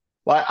hurt.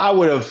 Like I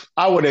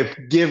would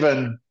have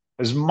given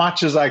as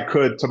much as I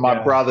could to my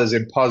Yeah. brothers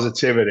in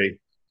positivity.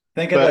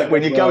 Think of the But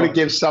when you go to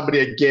goodwill. give somebody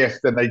a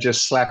gift, then they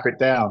just slap it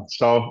down.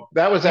 So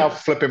that was how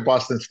Think, flipping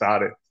Boston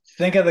started.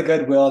 think of the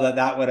goodwill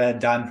that would have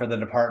done for the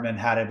department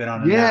had it been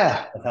on a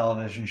Yeah, national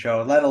television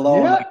show, let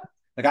alone yeah,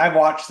 like I've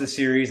watched the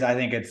series. I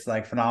think it's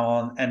like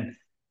phenomenal. And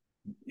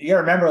you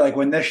gotta remember, like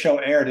when this show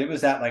aired, it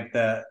was at like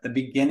the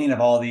beginning of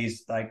all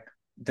these like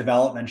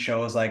development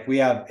shows. Like we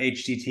have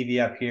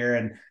HGTV up here,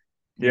 and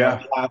yeah.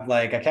 we have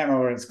like I can't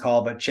remember what it's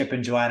called, but Chip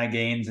and Joanna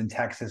Gaines in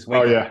Texas, Oh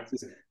Waco, yeah,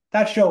 Texas.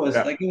 That show was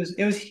yeah, like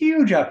it was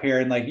huge up here,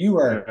 and like you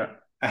were yeah,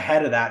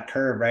 ahead of that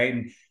curve, right?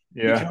 And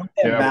you can yeah, only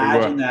yeah. We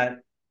imagine were. that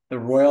the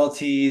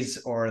royalties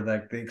or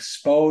the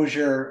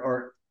exposure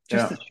or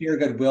just Yeah, the sheer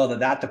goodwill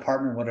that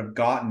department would have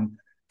gotten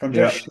from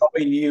just yeah.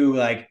 showing you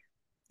like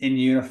in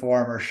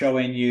uniform or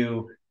showing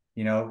you,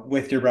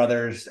 with your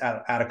brothers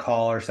at a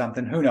call or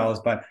something. Who knows?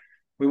 But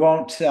we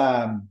won't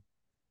spend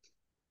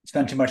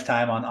too much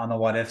time on the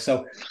what if.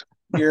 So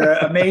you're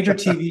a major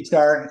TV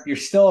star. You're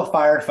still a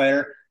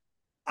firefighter.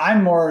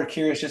 I'm more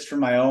curious just from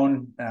my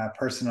own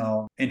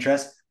personal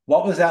interest.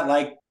 What was that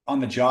like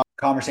on the job?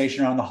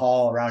 Conversation around the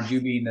hall around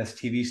you being this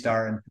TV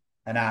star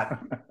and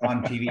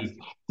on TV.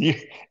 You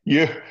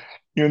you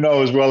you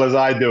know as well as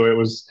I do. It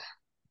was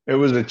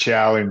a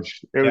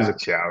challenge. It was a Yeah,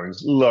 challenge.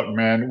 Look,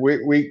 man,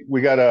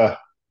 we got a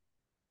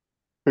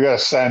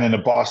saying in the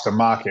Boston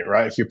market,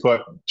 right? If you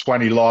put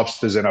 20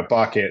 lobsters in a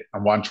bucket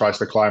and one tries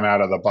to climb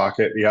out of the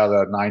bucket, the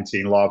other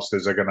 19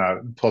 lobsters are going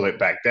to pull it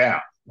back down,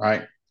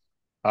 right?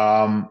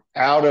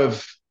 Out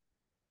of,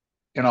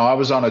 I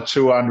was on a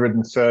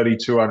 230,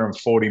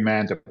 240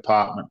 man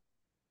department.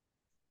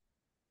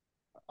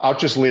 I'll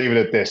just leave it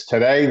at this.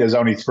 Today, there's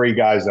only three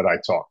guys that I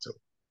talk to,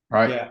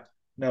 right? yeah.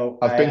 No,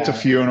 I've been to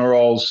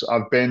funerals,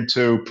 I've been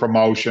to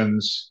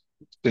promotions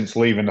since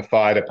leaving the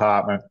fire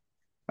department,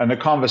 and the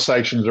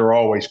conversations are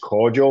always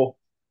cordial.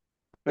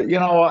 But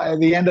at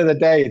the end of the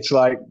day, it's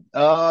like,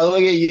 oh,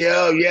 look at you,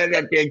 you're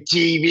the big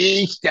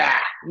TV star.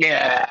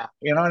 Yeah.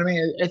 You know what I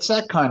mean? It's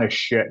that kind of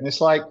shit. And it's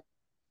like,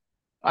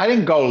 I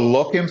didn't go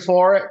looking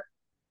for it.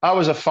 I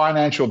was a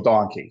financial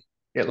donkey.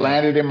 It yeah,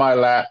 landed in my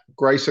lap,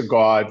 grace of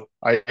God.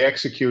 I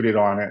executed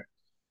on it.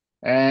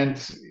 And,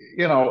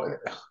 you know,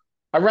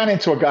 I ran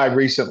into a guy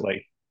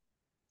recently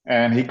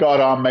and he got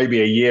on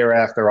maybe a year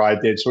after I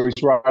did. So he's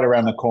right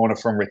around the corner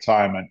from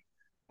retirement.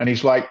 And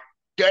he's like,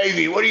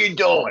 Davey, what are you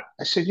doing?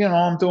 I said,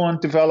 I'm doing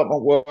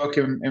development work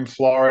in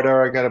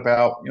Florida. I got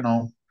about,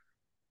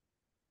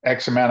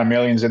 X amount of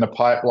millions in the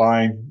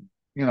pipeline.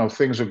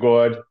 Things are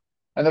good.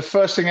 And the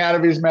first thing out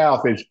of his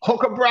mouth is,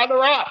 hook a brother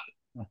up.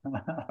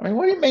 I mean,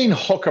 what do you mean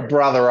hook a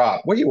brother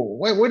up? What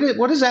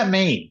does that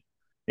mean?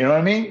 You know what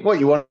I mean? What,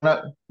 you want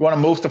to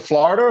move to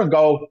Florida and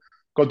go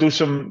do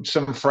some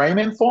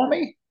framing for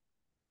me?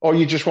 Or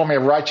you just want me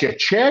to write you a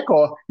check,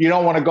 or you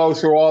don't want to go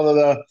through all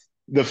of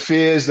the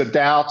fears, the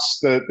doubts,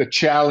 the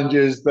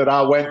challenges that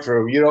I went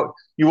through. You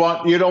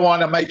don't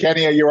want to make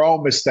any of your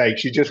own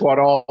mistakes. You just want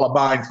all of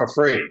mine for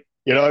free.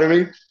 You know what I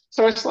mean?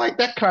 So it's like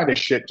that kind of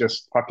shit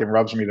just fucking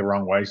rubs me the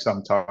wrong way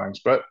sometimes.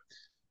 But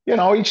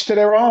each to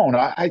their own.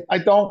 I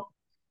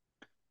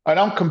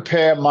don't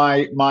compare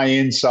my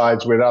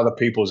insides with other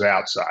people's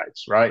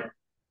outsides, right?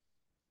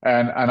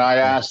 And I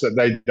yeah. ask that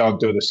they don't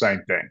do the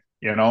same thing.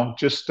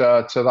 Just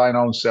to thine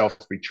own self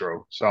be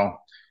true. So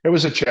it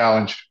was a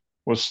challenge.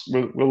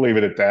 We'll leave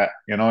it at that.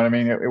 You know what I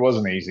mean? It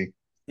wasn't easy.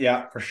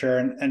 Yeah, for sure.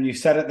 And you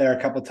said it there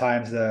a couple of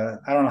times. I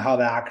don't know how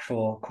the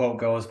actual quote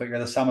goes, but you're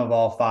the sum of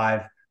all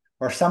five,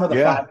 or some of the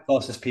Yeah. five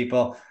closest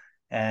people.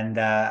 And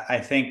I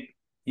think,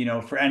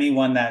 for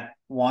anyone that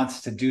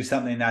wants to do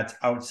something that's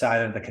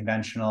outside of the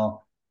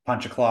conventional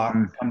punch a clock,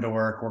 Mm, come to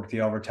work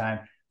the overtime,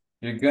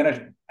 you're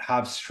gonna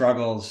have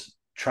struggles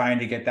trying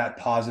to get that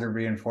positive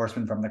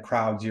reinforcement from the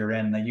crowds you're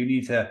in. That you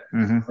need to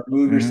mm-hmm,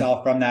 remove mm-hmm,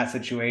 yourself from that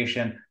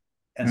situation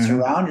and mm-hmm,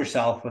 surround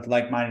yourself with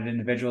like-minded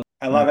individuals.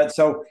 I love mm. it.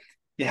 So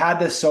you had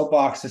this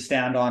soapbox to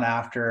stand on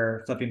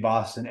after Flipping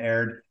Boston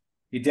aired.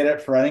 You did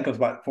it for, I think it was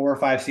what, 4 or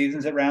 5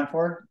 seasons it ran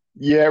for.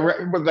 Yeah,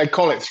 well, they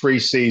call it 3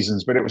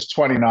 seasons, but it was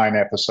 29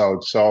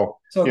 episodes. So,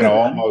 So a good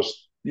run.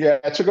 almost, yeah,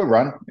 it's a good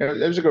run.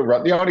 It was a good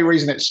run. The only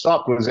reason it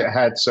stopped was it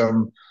had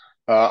some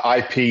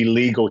IP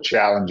legal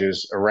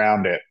challenges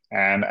around it.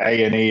 And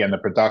A&E and the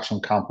production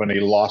company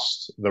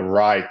lost the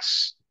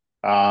rights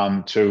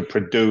to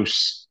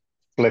produce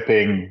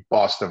Flipping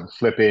Boston,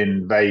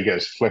 Flipping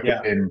Vegas,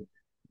 Yeah. Flipping.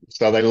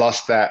 So they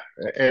lost that.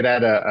 It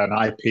had an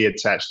IP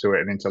attached to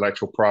it, an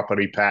intellectual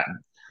property patent.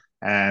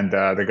 And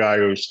the guy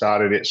who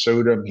started it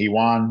sued him. He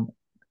won,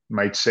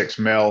 made 6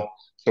 mil,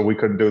 so we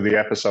couldn't do the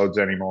episodes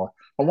anymore.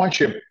 But once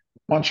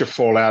you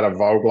fall out of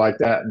vogue like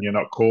that and you're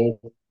not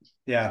cool,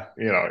 Yeah.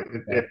 it, Yeah.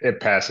 it, it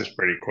passes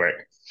pretty quick.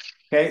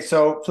 Okay.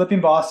 So Flipping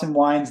Boston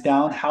winds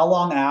down. How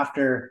long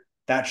after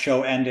that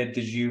show ended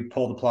did you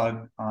pull the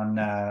plug on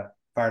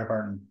fire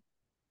department?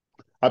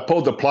 I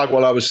pulled the plug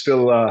while I was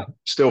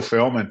still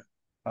filming.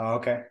 Oh,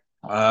 okay.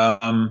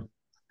 Um,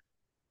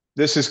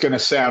 this is going to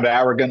sound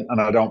arrogant,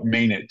 and I don't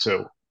mean it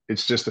to.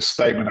 It's just a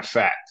statement of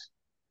fact.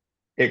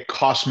 It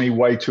cost me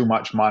way too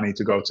much money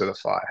to go to the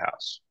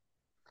firehouse.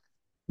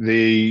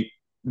 The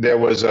there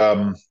was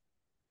there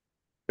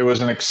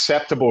was an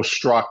acceptable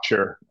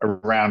structure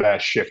around our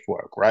shift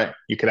work, right?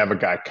 You could have a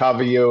guy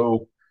cover you.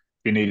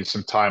 If you needed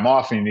some time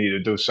off and you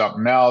needed to do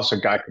something else, a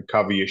guy could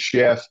cover your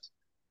shift.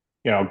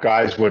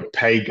 Guys would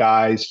pay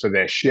guys for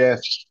their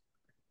shifts.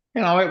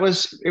 It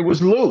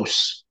was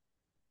loose.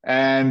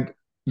 And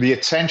the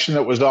attention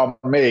that was on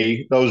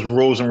me, those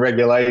rules and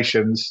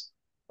regulations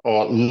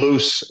or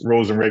loose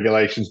rules and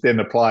regulations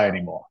didn't apply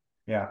anymore.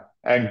 Yeah.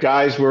 And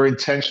guys were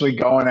intentionally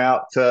going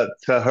out to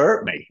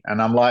hurt me.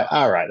 And I'm like,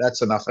 all right,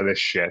 that's enough of this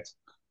shit.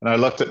 And I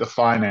looked at the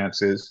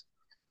finances.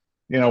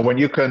 When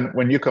you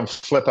can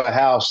flip a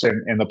house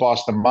in the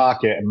Boston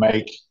market and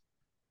make,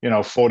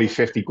 40,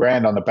 50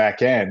 grand on the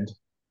back end,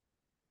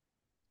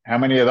 how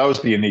many of those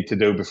do you need to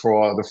do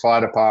before the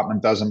fire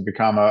department doesn't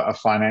become a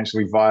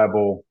financially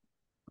viable,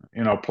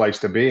 place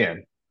to be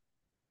in?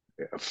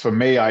 For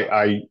me,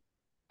 I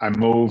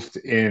moved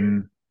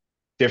in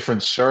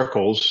different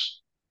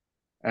circles,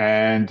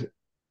 and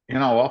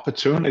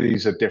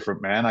opportunities are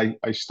different, man. I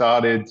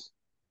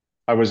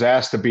was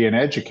asked to be an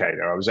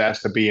educator. I was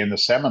asked to be in the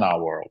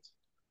seminar world,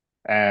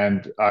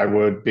 and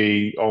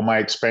all my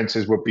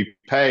expenses would be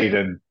paid,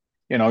 and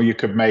you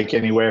could make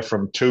anywhere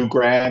from 2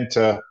 grand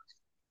to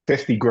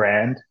 50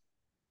 grand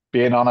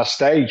being on a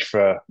stage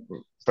for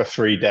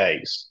 3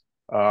 days.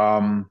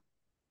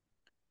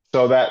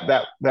 So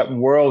that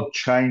world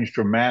changed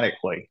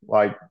dramatically.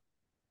 Like,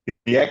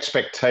 the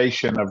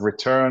expectation of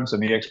returns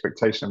and the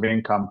expectation of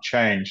income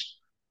changed.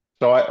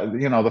 So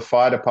the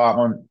fire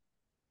department,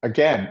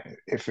 again,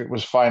 if it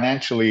was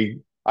financially,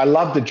 I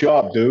love the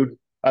job, dude.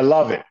 I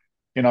love it.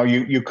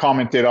 You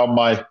commented on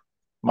my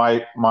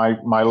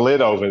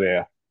lid over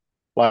there.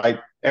 Like,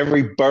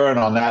 every burn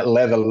on that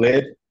leather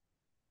lid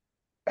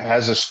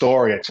has a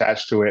story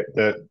attached to it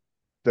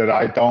that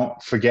I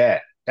don't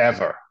forget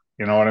ever.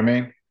 You know what I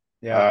mean?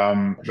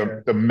 Yeah.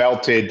 The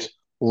melted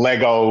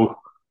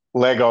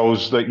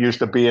Legos that used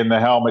to be in the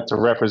helmet to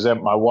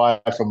represent my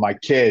wife and my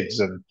kids,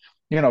 and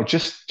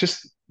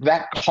just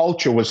that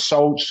culture was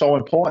so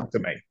important to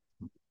me.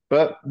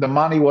 But the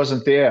money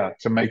wasn't there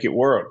to make it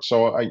work,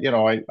 so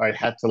I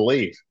had to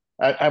leave,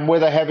 and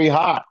with a heavy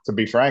heart, to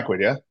be frank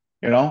with you.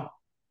 You know,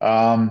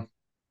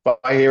 but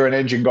I hear an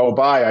engine go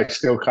by, I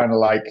still kind of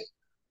like.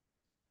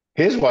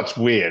 Here's what's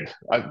weird.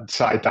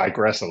 I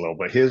digress a little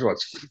bit. Here's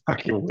what's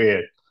fucking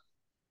weird.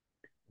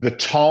 The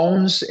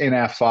tones in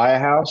our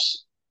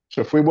firehouse. So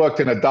if we worked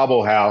in a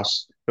double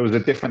house, there was a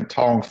different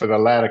tone for the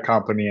ladder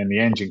company and the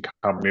engine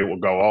company it will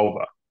go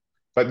over.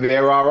 But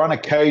on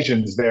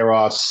occasions, there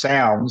are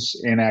sounds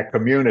in our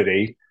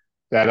community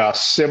that are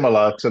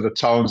similar to the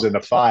tones in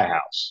the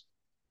firehouse.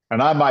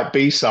 And I might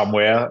be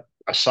somewhere,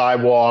 a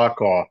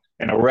sidewalk or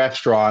in a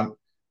restaurant,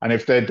 and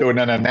if they're doing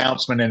an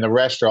announcement in the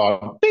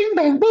restaurant, bing,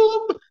 bang,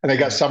 boom, and they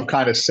got some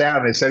kind of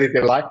sound, they say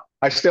anything like,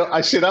 I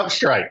sit up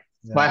straight.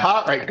 Yeah. My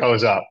heart rate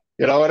goes up.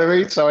 You know what I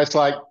mean? So it's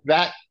like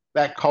that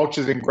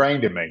culture's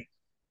ingrained in me.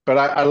 But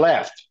I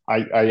left.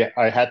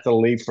 I had to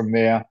leave from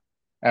there.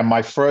 And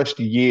my first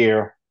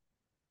year,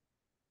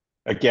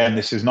 again,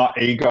 this is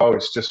not ego,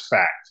 it's just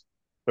fact.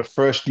 The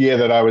first year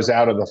that I was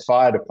out of the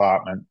fire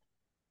department,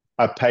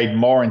 I paid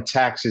more in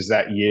taxes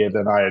that year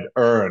than I had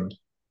earned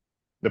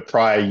the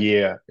prior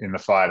year in the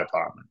fire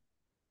department.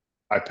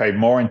 I paid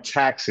more in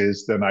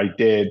taxes than I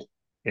did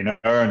in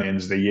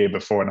earnings the year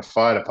before in the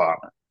fire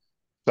department.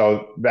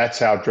 So that's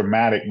how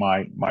dramatic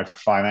my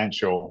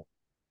financial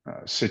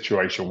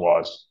situation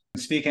was.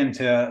 Speaking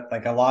to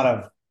like a lot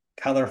of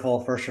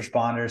colorful first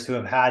responders who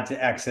have had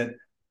to exit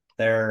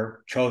their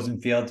chosen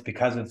fields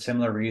because of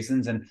similar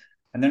reasons, and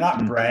they're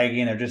not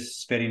bragging, they're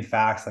just spitting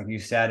facts, like you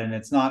said. And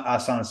it's not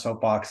us on a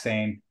soapbox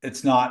saying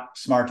it's not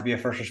smart to be a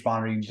first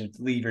responder, you should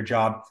leave your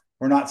job.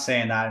 We're not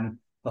saying that. And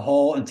the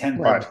whole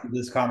intent purpose of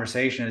this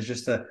conversation is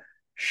just to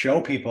show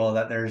people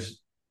that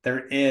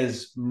there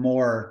is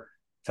more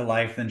to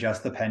life than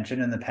just the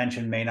pension, and the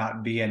pension may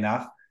not be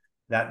enough,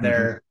 that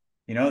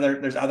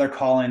there's other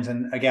callings.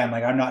 And again,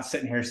 like, I'm not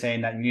sitting here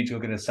saying that you need to go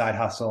get a side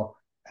hustle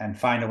and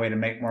find a way to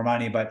make more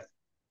money, but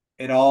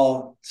it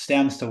all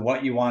stems to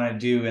what you want to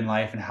do in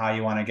life and how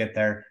you want to get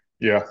there.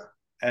 Yeah.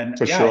 And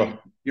for sure.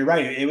 You're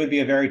right. It would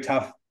be a very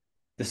tough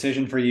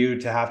decision for you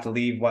to have to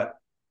leave what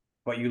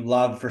you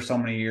loved for so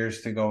many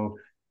years to go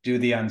do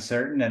the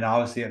uncertain. And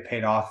obviously it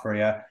paid off for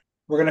you.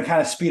 We're going to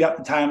kind of speed up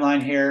the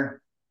timeline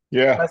here.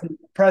 Yeah.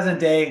 Present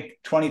day,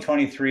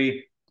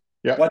 2023.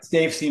 Yeah. What's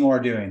Dave Seymour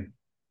doing?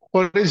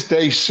 What is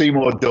Dave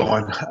Seymour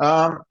doing?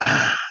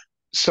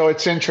 So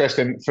it's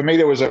interesting. For me,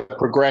 there was a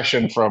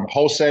progression from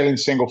wholesaling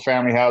single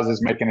family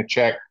houses, making a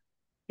check,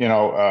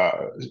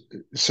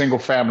 single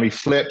family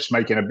flips,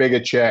 making a bigger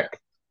check,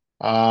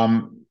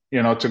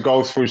 to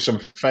go through some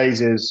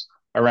phases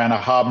around a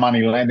hard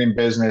money lending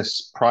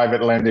business,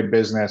 private lending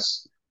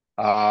business.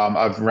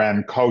 I've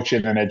ran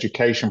coaching and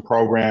education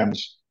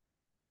programs.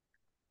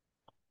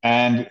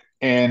 And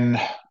in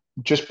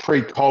just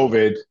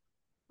pre-COVID,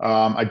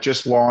 I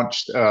just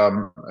launched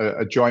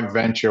a joint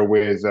venture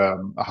with a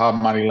hard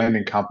money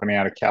lending company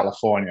out of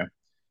California.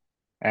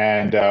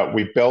 And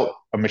we built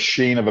a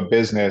machine of a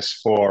business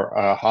for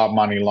hard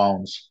money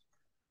loans.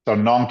 So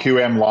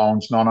non-QM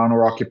loans,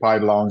 non-owner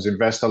occupied loans,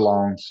 investor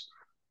loans.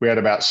 We had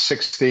about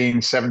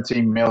 16,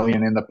 17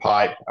 million in the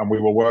pipe, and we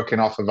were working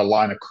off of a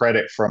line of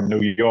credit from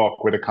New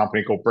York with a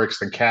company called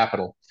Brixton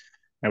Capital.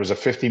 It was a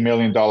 $50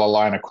 million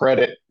line of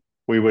credit.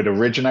 We would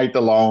originate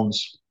the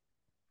loans.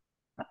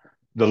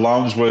 The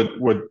loans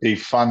would be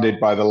funded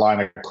by the line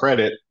of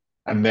credit,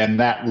 and then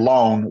that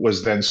loan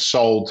was then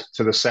sold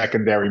to the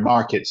secondary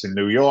markets in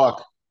New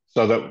York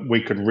so that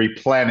we could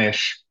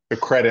replenish the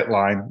credit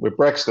line with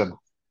Brixton.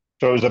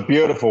 So it was a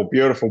beautiful,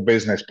 beautiful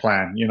business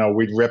plan.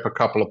 We'd rip a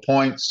couple of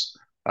points,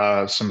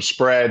 some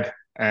spread,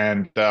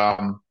 and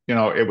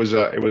it was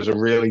a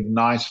really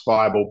nice,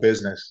 viable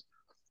business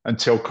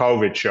until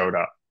COVID showed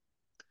up.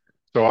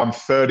 So I'm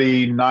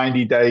 30,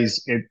 90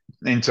 days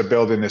into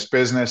building this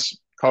business.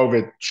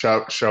 COVID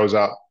shows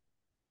up,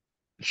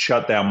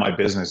 shut down my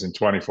business in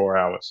 24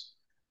 hours.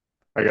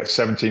 I got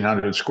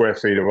 1,700 square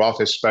feet of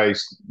office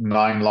space,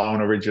 9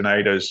 loan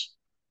originators,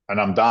 and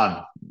I'm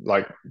done.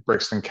 Like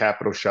Brixton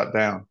Capital shut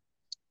down.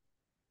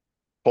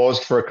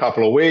 Paused for a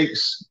couple of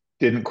weeks,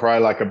 didn't cry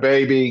like a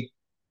baby,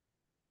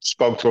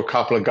 spoke to a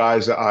couple of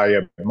guys that I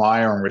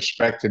admire and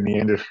respect in the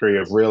industry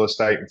of real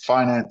estate and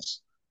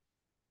finance.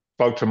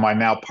 Spoke to my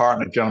now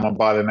partner, a gentleman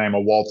by the name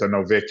of Walter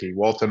Novicki.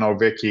 Walter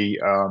Novicki,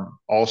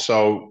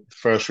 also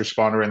first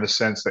responder in the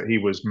sense that he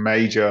was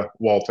Major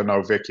Walter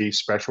Novicki,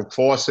 Special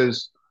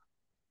Forces,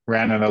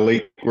 ran an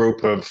elite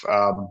group of,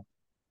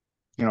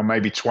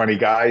 maybe 20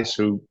 guys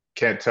who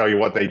can't tell you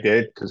what they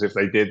did, because if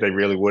they did, they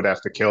really would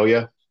have to kill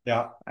you.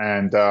 Yeah.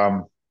 And,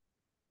 I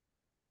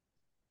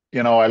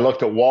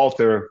looked at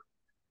Walter,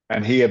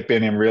 and he had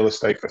been in real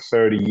estate for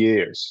 30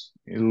 years,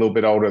 a little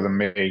bit older than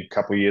me, a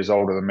couple of years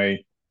older than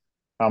me.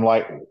 I'm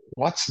like,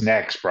 what's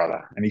next,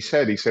 brother? And he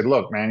said,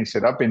 look, man,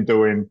 I've been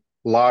doing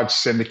large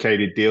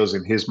syndicated deals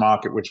in his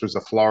market, which was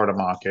the Florida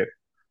market,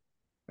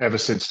 ever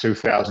since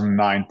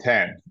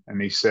 2009-10.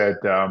 And he said,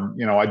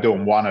 I do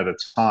them one at a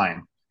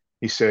time.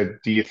 He said,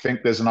 do you think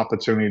there's an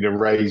opportunity to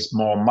raise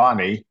more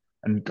money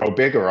and go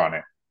bigger on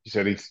it? He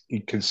said he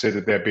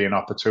considered there being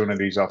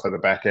opportunities off of the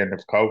back end of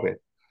COVID.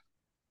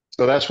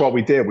 So that's what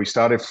we did. We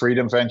started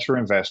Freedom Venture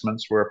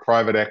Investments. We're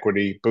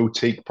a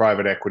boutique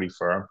private equity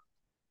firm.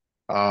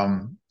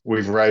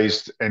 We've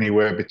raised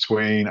anywhere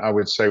between, I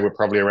would say we're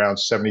probably around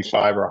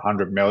 75 or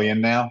 100 million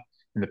now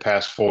in the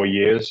past 4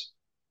 years.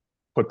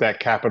 Put that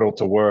capital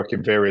to work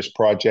in various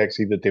projects,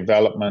 either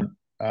development,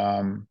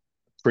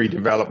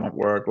 pre-development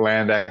work,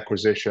 land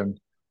acquisition,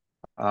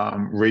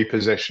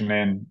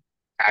 repositioning,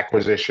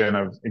 acquisition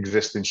of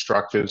existing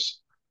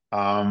structures.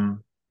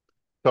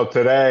 So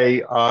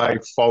today I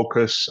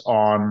focus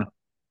on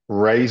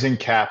raising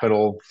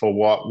capital for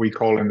what we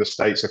call in the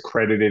States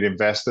accredited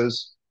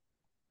investors.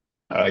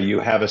 You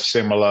have a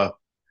similar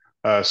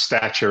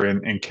stature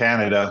in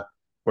Canada,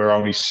 where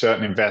only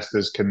certain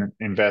investors can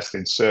invest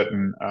in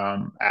certain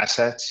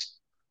assets.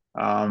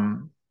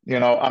 I'm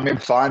in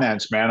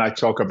finance, man. I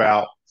talk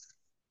about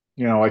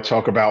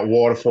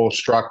waterfall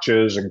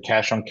structures and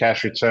cash on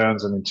cash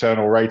returns and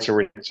internal rates of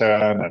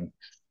return and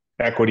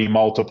equity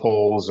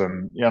multiples.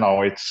 And,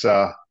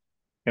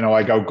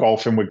 I go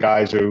golfing with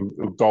guys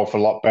who golf a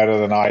lot better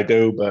than I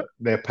do, but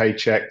their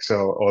paychecks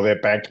or their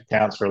bank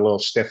accounts are a little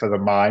stiffer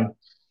than mine.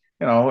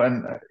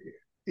 And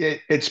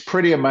it's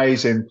pretty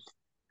amazing.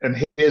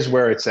 And here's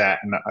where it's at.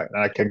 And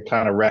I can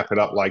kind of wrap it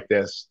up like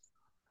this.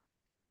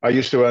 I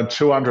used to earn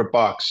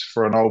 $200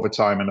 for an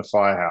overtime in the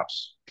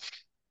firehouse.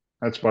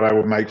 That's what I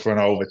would make for an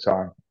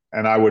overtime.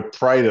 And I would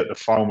pray that the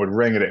phone would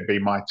ring and it'd be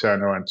my turn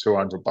to earn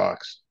 $200.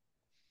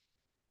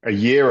 A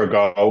year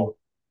ago,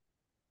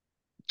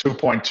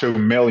 2.2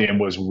 million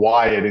was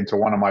wired into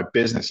one of my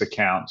business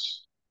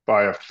accounts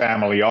by a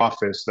family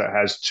office that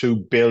has 2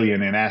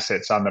 billion in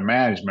assets under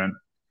management,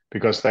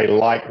 because they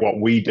like what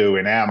we do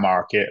in our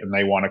market and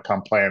they want to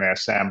come play in our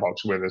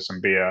sandbox with us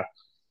and be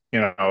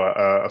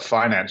a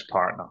finance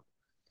partner.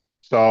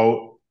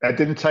 So that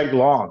didn't take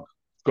long,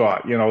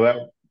 Scott.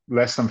 That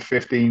less than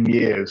 15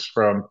 years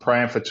from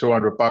praying for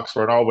 $200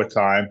 for an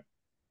overtime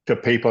to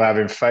people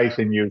having faith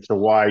in you to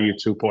wire you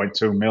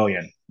 2.2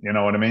 million. You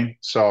know what I mean?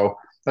 So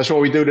that's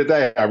what we do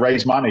today. I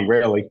raise money,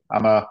 really.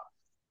 I'm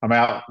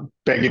out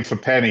begging for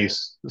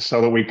pennies so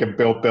that we can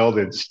build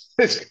buildings.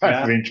 It's kind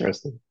of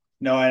interesting.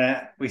 No,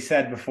 and we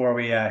said before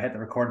we hit the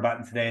record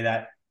button today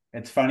that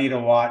it's funny to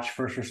watch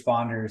first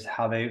responders,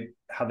 how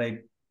they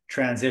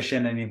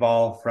transition and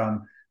evolve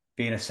from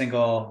being a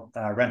single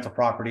rental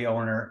property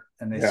owner,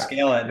 and they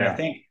scale it. And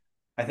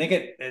I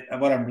think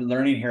what I'm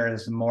learning here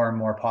is more and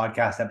more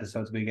podcast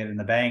episodes we get in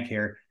the bank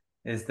here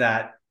is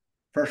that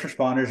first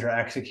responders are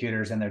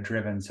executors and they're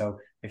driven. So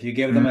if you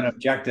give them an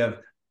objective,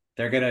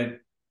 they're going to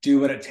do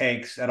what it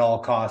takes at all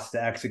costs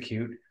to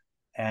execute.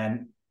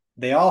 And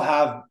they all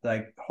have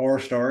like horror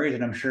stories.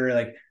 And I'm sure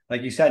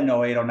like you said, in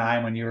 08,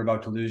 09, when you were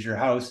about to lose your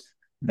house,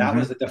 That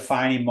was the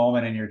defining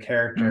moment in your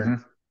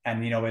character.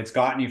 And, it's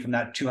gotten you from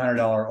that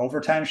 $200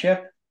 overtime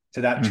shift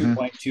to that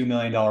 $2.2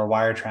 million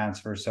wire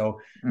transfer. So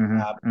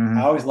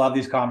I always love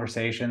these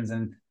conversations.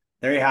 And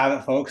there you have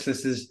it, folks.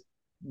 This is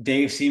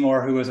Dave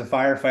Seymour, who was a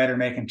firefighter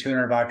making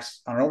 $200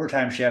 on an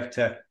overtime shift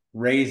to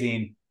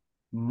raising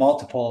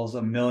multiples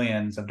of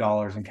millions of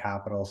dollars in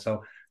capital.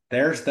 So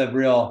there's the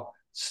real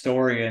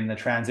story and the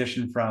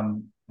transition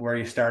from where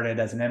you started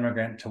as an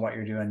immigrant to what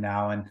you're doing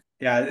now. And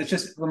yeah, it's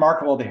just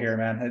remarkable to hear,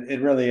 man.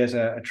 It really is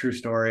a true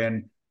story.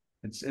 And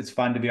it's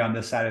fun to be on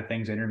this side of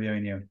things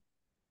interviewing you.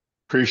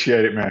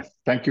 Appreciate it, man.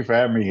 Thank you for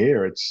having me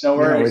here. It's no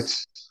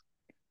worries.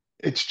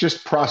 It's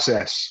just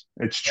process.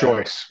 It's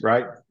choice,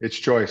 right? It's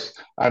choice.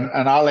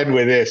 And I'll end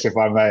with this, if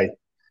I may.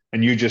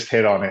 And you just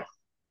hit on it.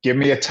 Give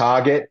me a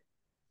target.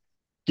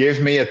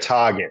 Give me a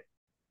target.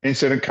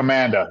 Incident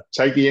commander,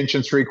 take the 1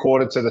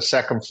 3/4 to the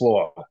second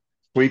floor.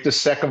 Sweep the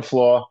second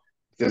floor.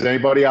 If there's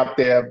anybody up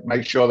there,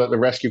 make sure that the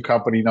rescue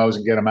company knows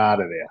and get them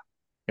out of there.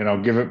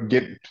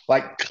 Get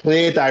like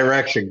clear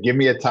direction. Give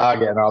me a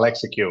target and I'll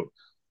execute.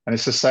 And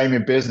it's the same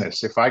in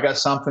business. If I got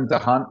something to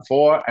hunt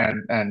for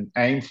and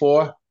aim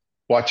for,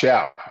 watch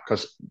out,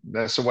 because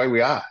that's the way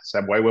we are. It's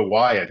the way we're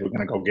wired. We're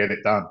going to go get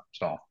it done.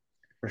 So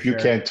you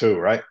can too,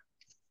 right?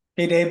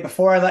 Hey, Dave,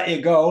 before I let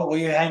you go, will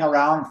you hang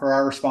around for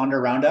our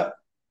Responder Roundup?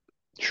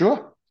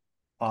 Sure.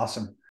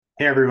 Awesome.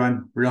 Hey,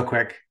 everyone, real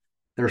quick.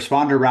 The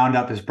Responder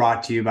Roundup is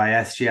brought to you by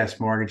SGS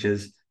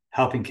Mortgages,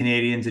 helping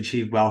Canadians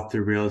achieve wealth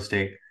through real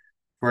estate.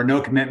 For a no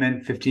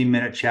commitment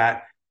 15-minute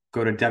chat,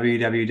 go to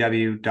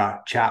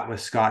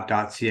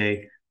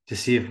www.chatwithscott.ca to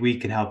see if we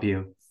can help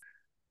you.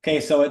 Okay,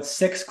 so it's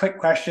 6 quick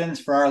questions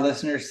for our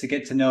listeners to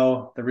get to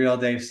know the real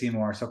Dave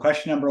Seymour. So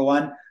question number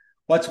 1,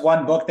 what's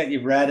one book that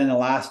you've read in the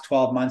last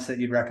 12 months that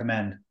you'd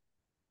recommend?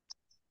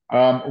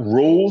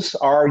 Rules,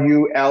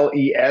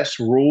 RULES,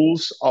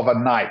 Rules of a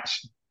Knight,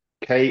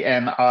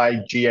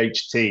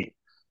 KNIGHT.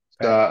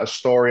 A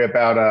story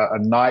about a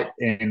knight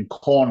in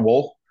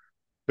Cornwall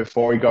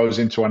before he goes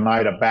into a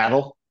night of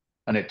battle.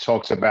 And it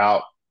talks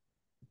about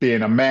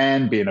being a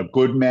man, being a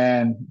good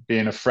man,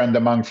 being a friend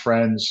among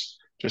friends.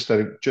 Just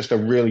a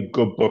really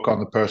good book on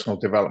the personal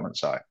development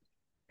side.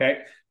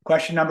 Okay.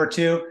 Question number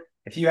 2,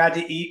 if you had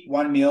to eat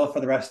one meal for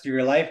the rest of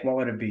your life, what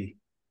would it be?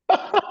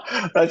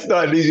 That's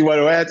not an easy one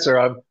to answer.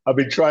 I've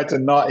been trying to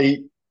not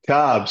eat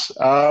carbs.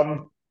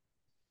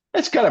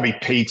 It's got to be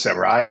pizza,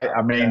 right?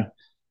 I mean,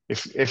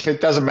 if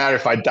it doesn't matter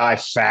if I die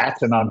fat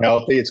and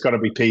unhealthy, it's got to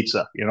be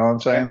pizza. You know what I'm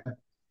saying?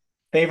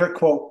 Favorite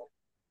quote?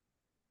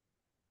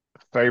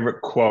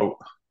 Favorite quote.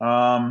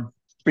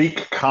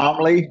 Speak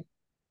calmly,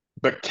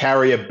 but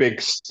carry a big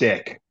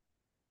stick.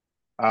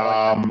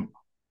 I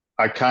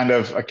kind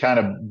of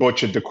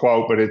butchered the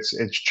quote, but it's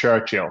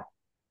Churchill,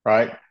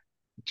 right?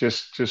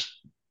 Just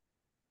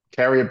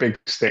carry a big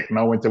stick.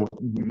 Know when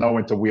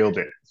to wield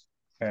it.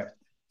 Okay.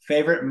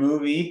 Favorite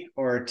movie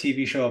or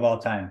TV show of all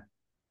time?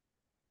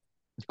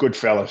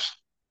 Goodfellas.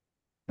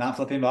 Not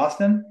Flipping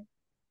Boston?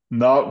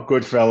 No,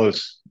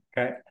 Goodfellas.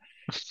 Okay.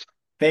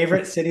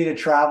 Favorite city to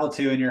travel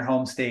to in your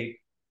home state?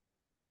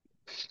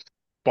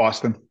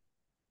 Boston.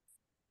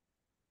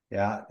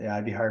 Yeah,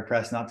 I'd be hard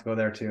pressed not to go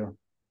there too.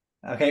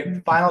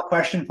 Okay, final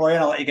question for you,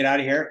 and I'll let you get out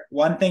of here.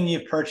 One thing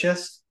you've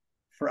purchased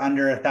for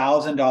under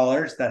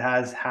 $1,000 that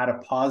has had a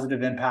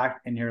positive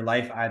impact in your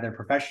life, either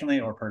professionally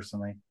or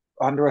personally?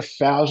 Under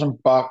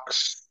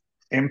 $1,000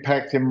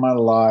 impact in my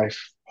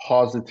life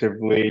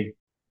positively.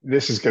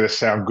 This is going to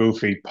sound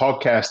goofy.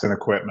 Podcasting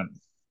equipment,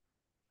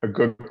 a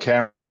good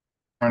camera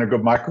and a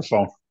good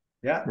microphone.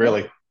 Yeah,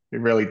 really, it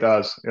really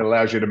does. It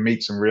allows you to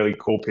meet some really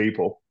cool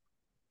people.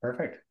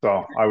 Perfect.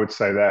 So I would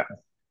say that.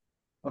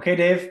 Okay,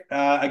 Dave.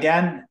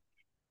 Again,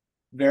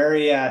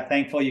 very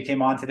thankful you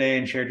came on today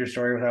and shared your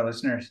story with our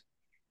listeners.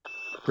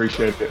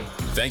 Appreciate it.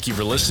 Thank you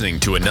for listening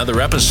to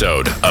another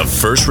episode of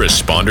First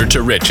Responder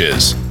to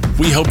Riches.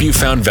 We hope you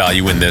found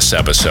value in this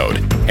episode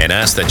and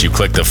ask that you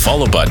click the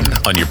follow button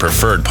on your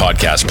preferred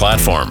podcast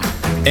platform.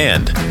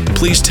 And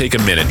please take a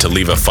minute to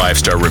leave a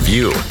 5-star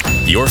review.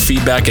 Your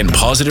feedback and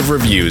positive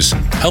reviews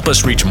help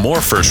us reach more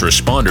first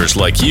responders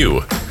like you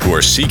who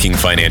are seeking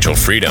financial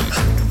freedom.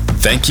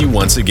 Thank you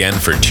once again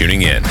for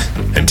tuning in.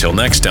 Until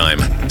next time,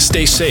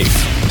 stay safe,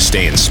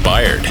 stay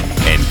inspired,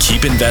 and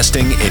keep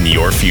investing in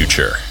your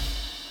future.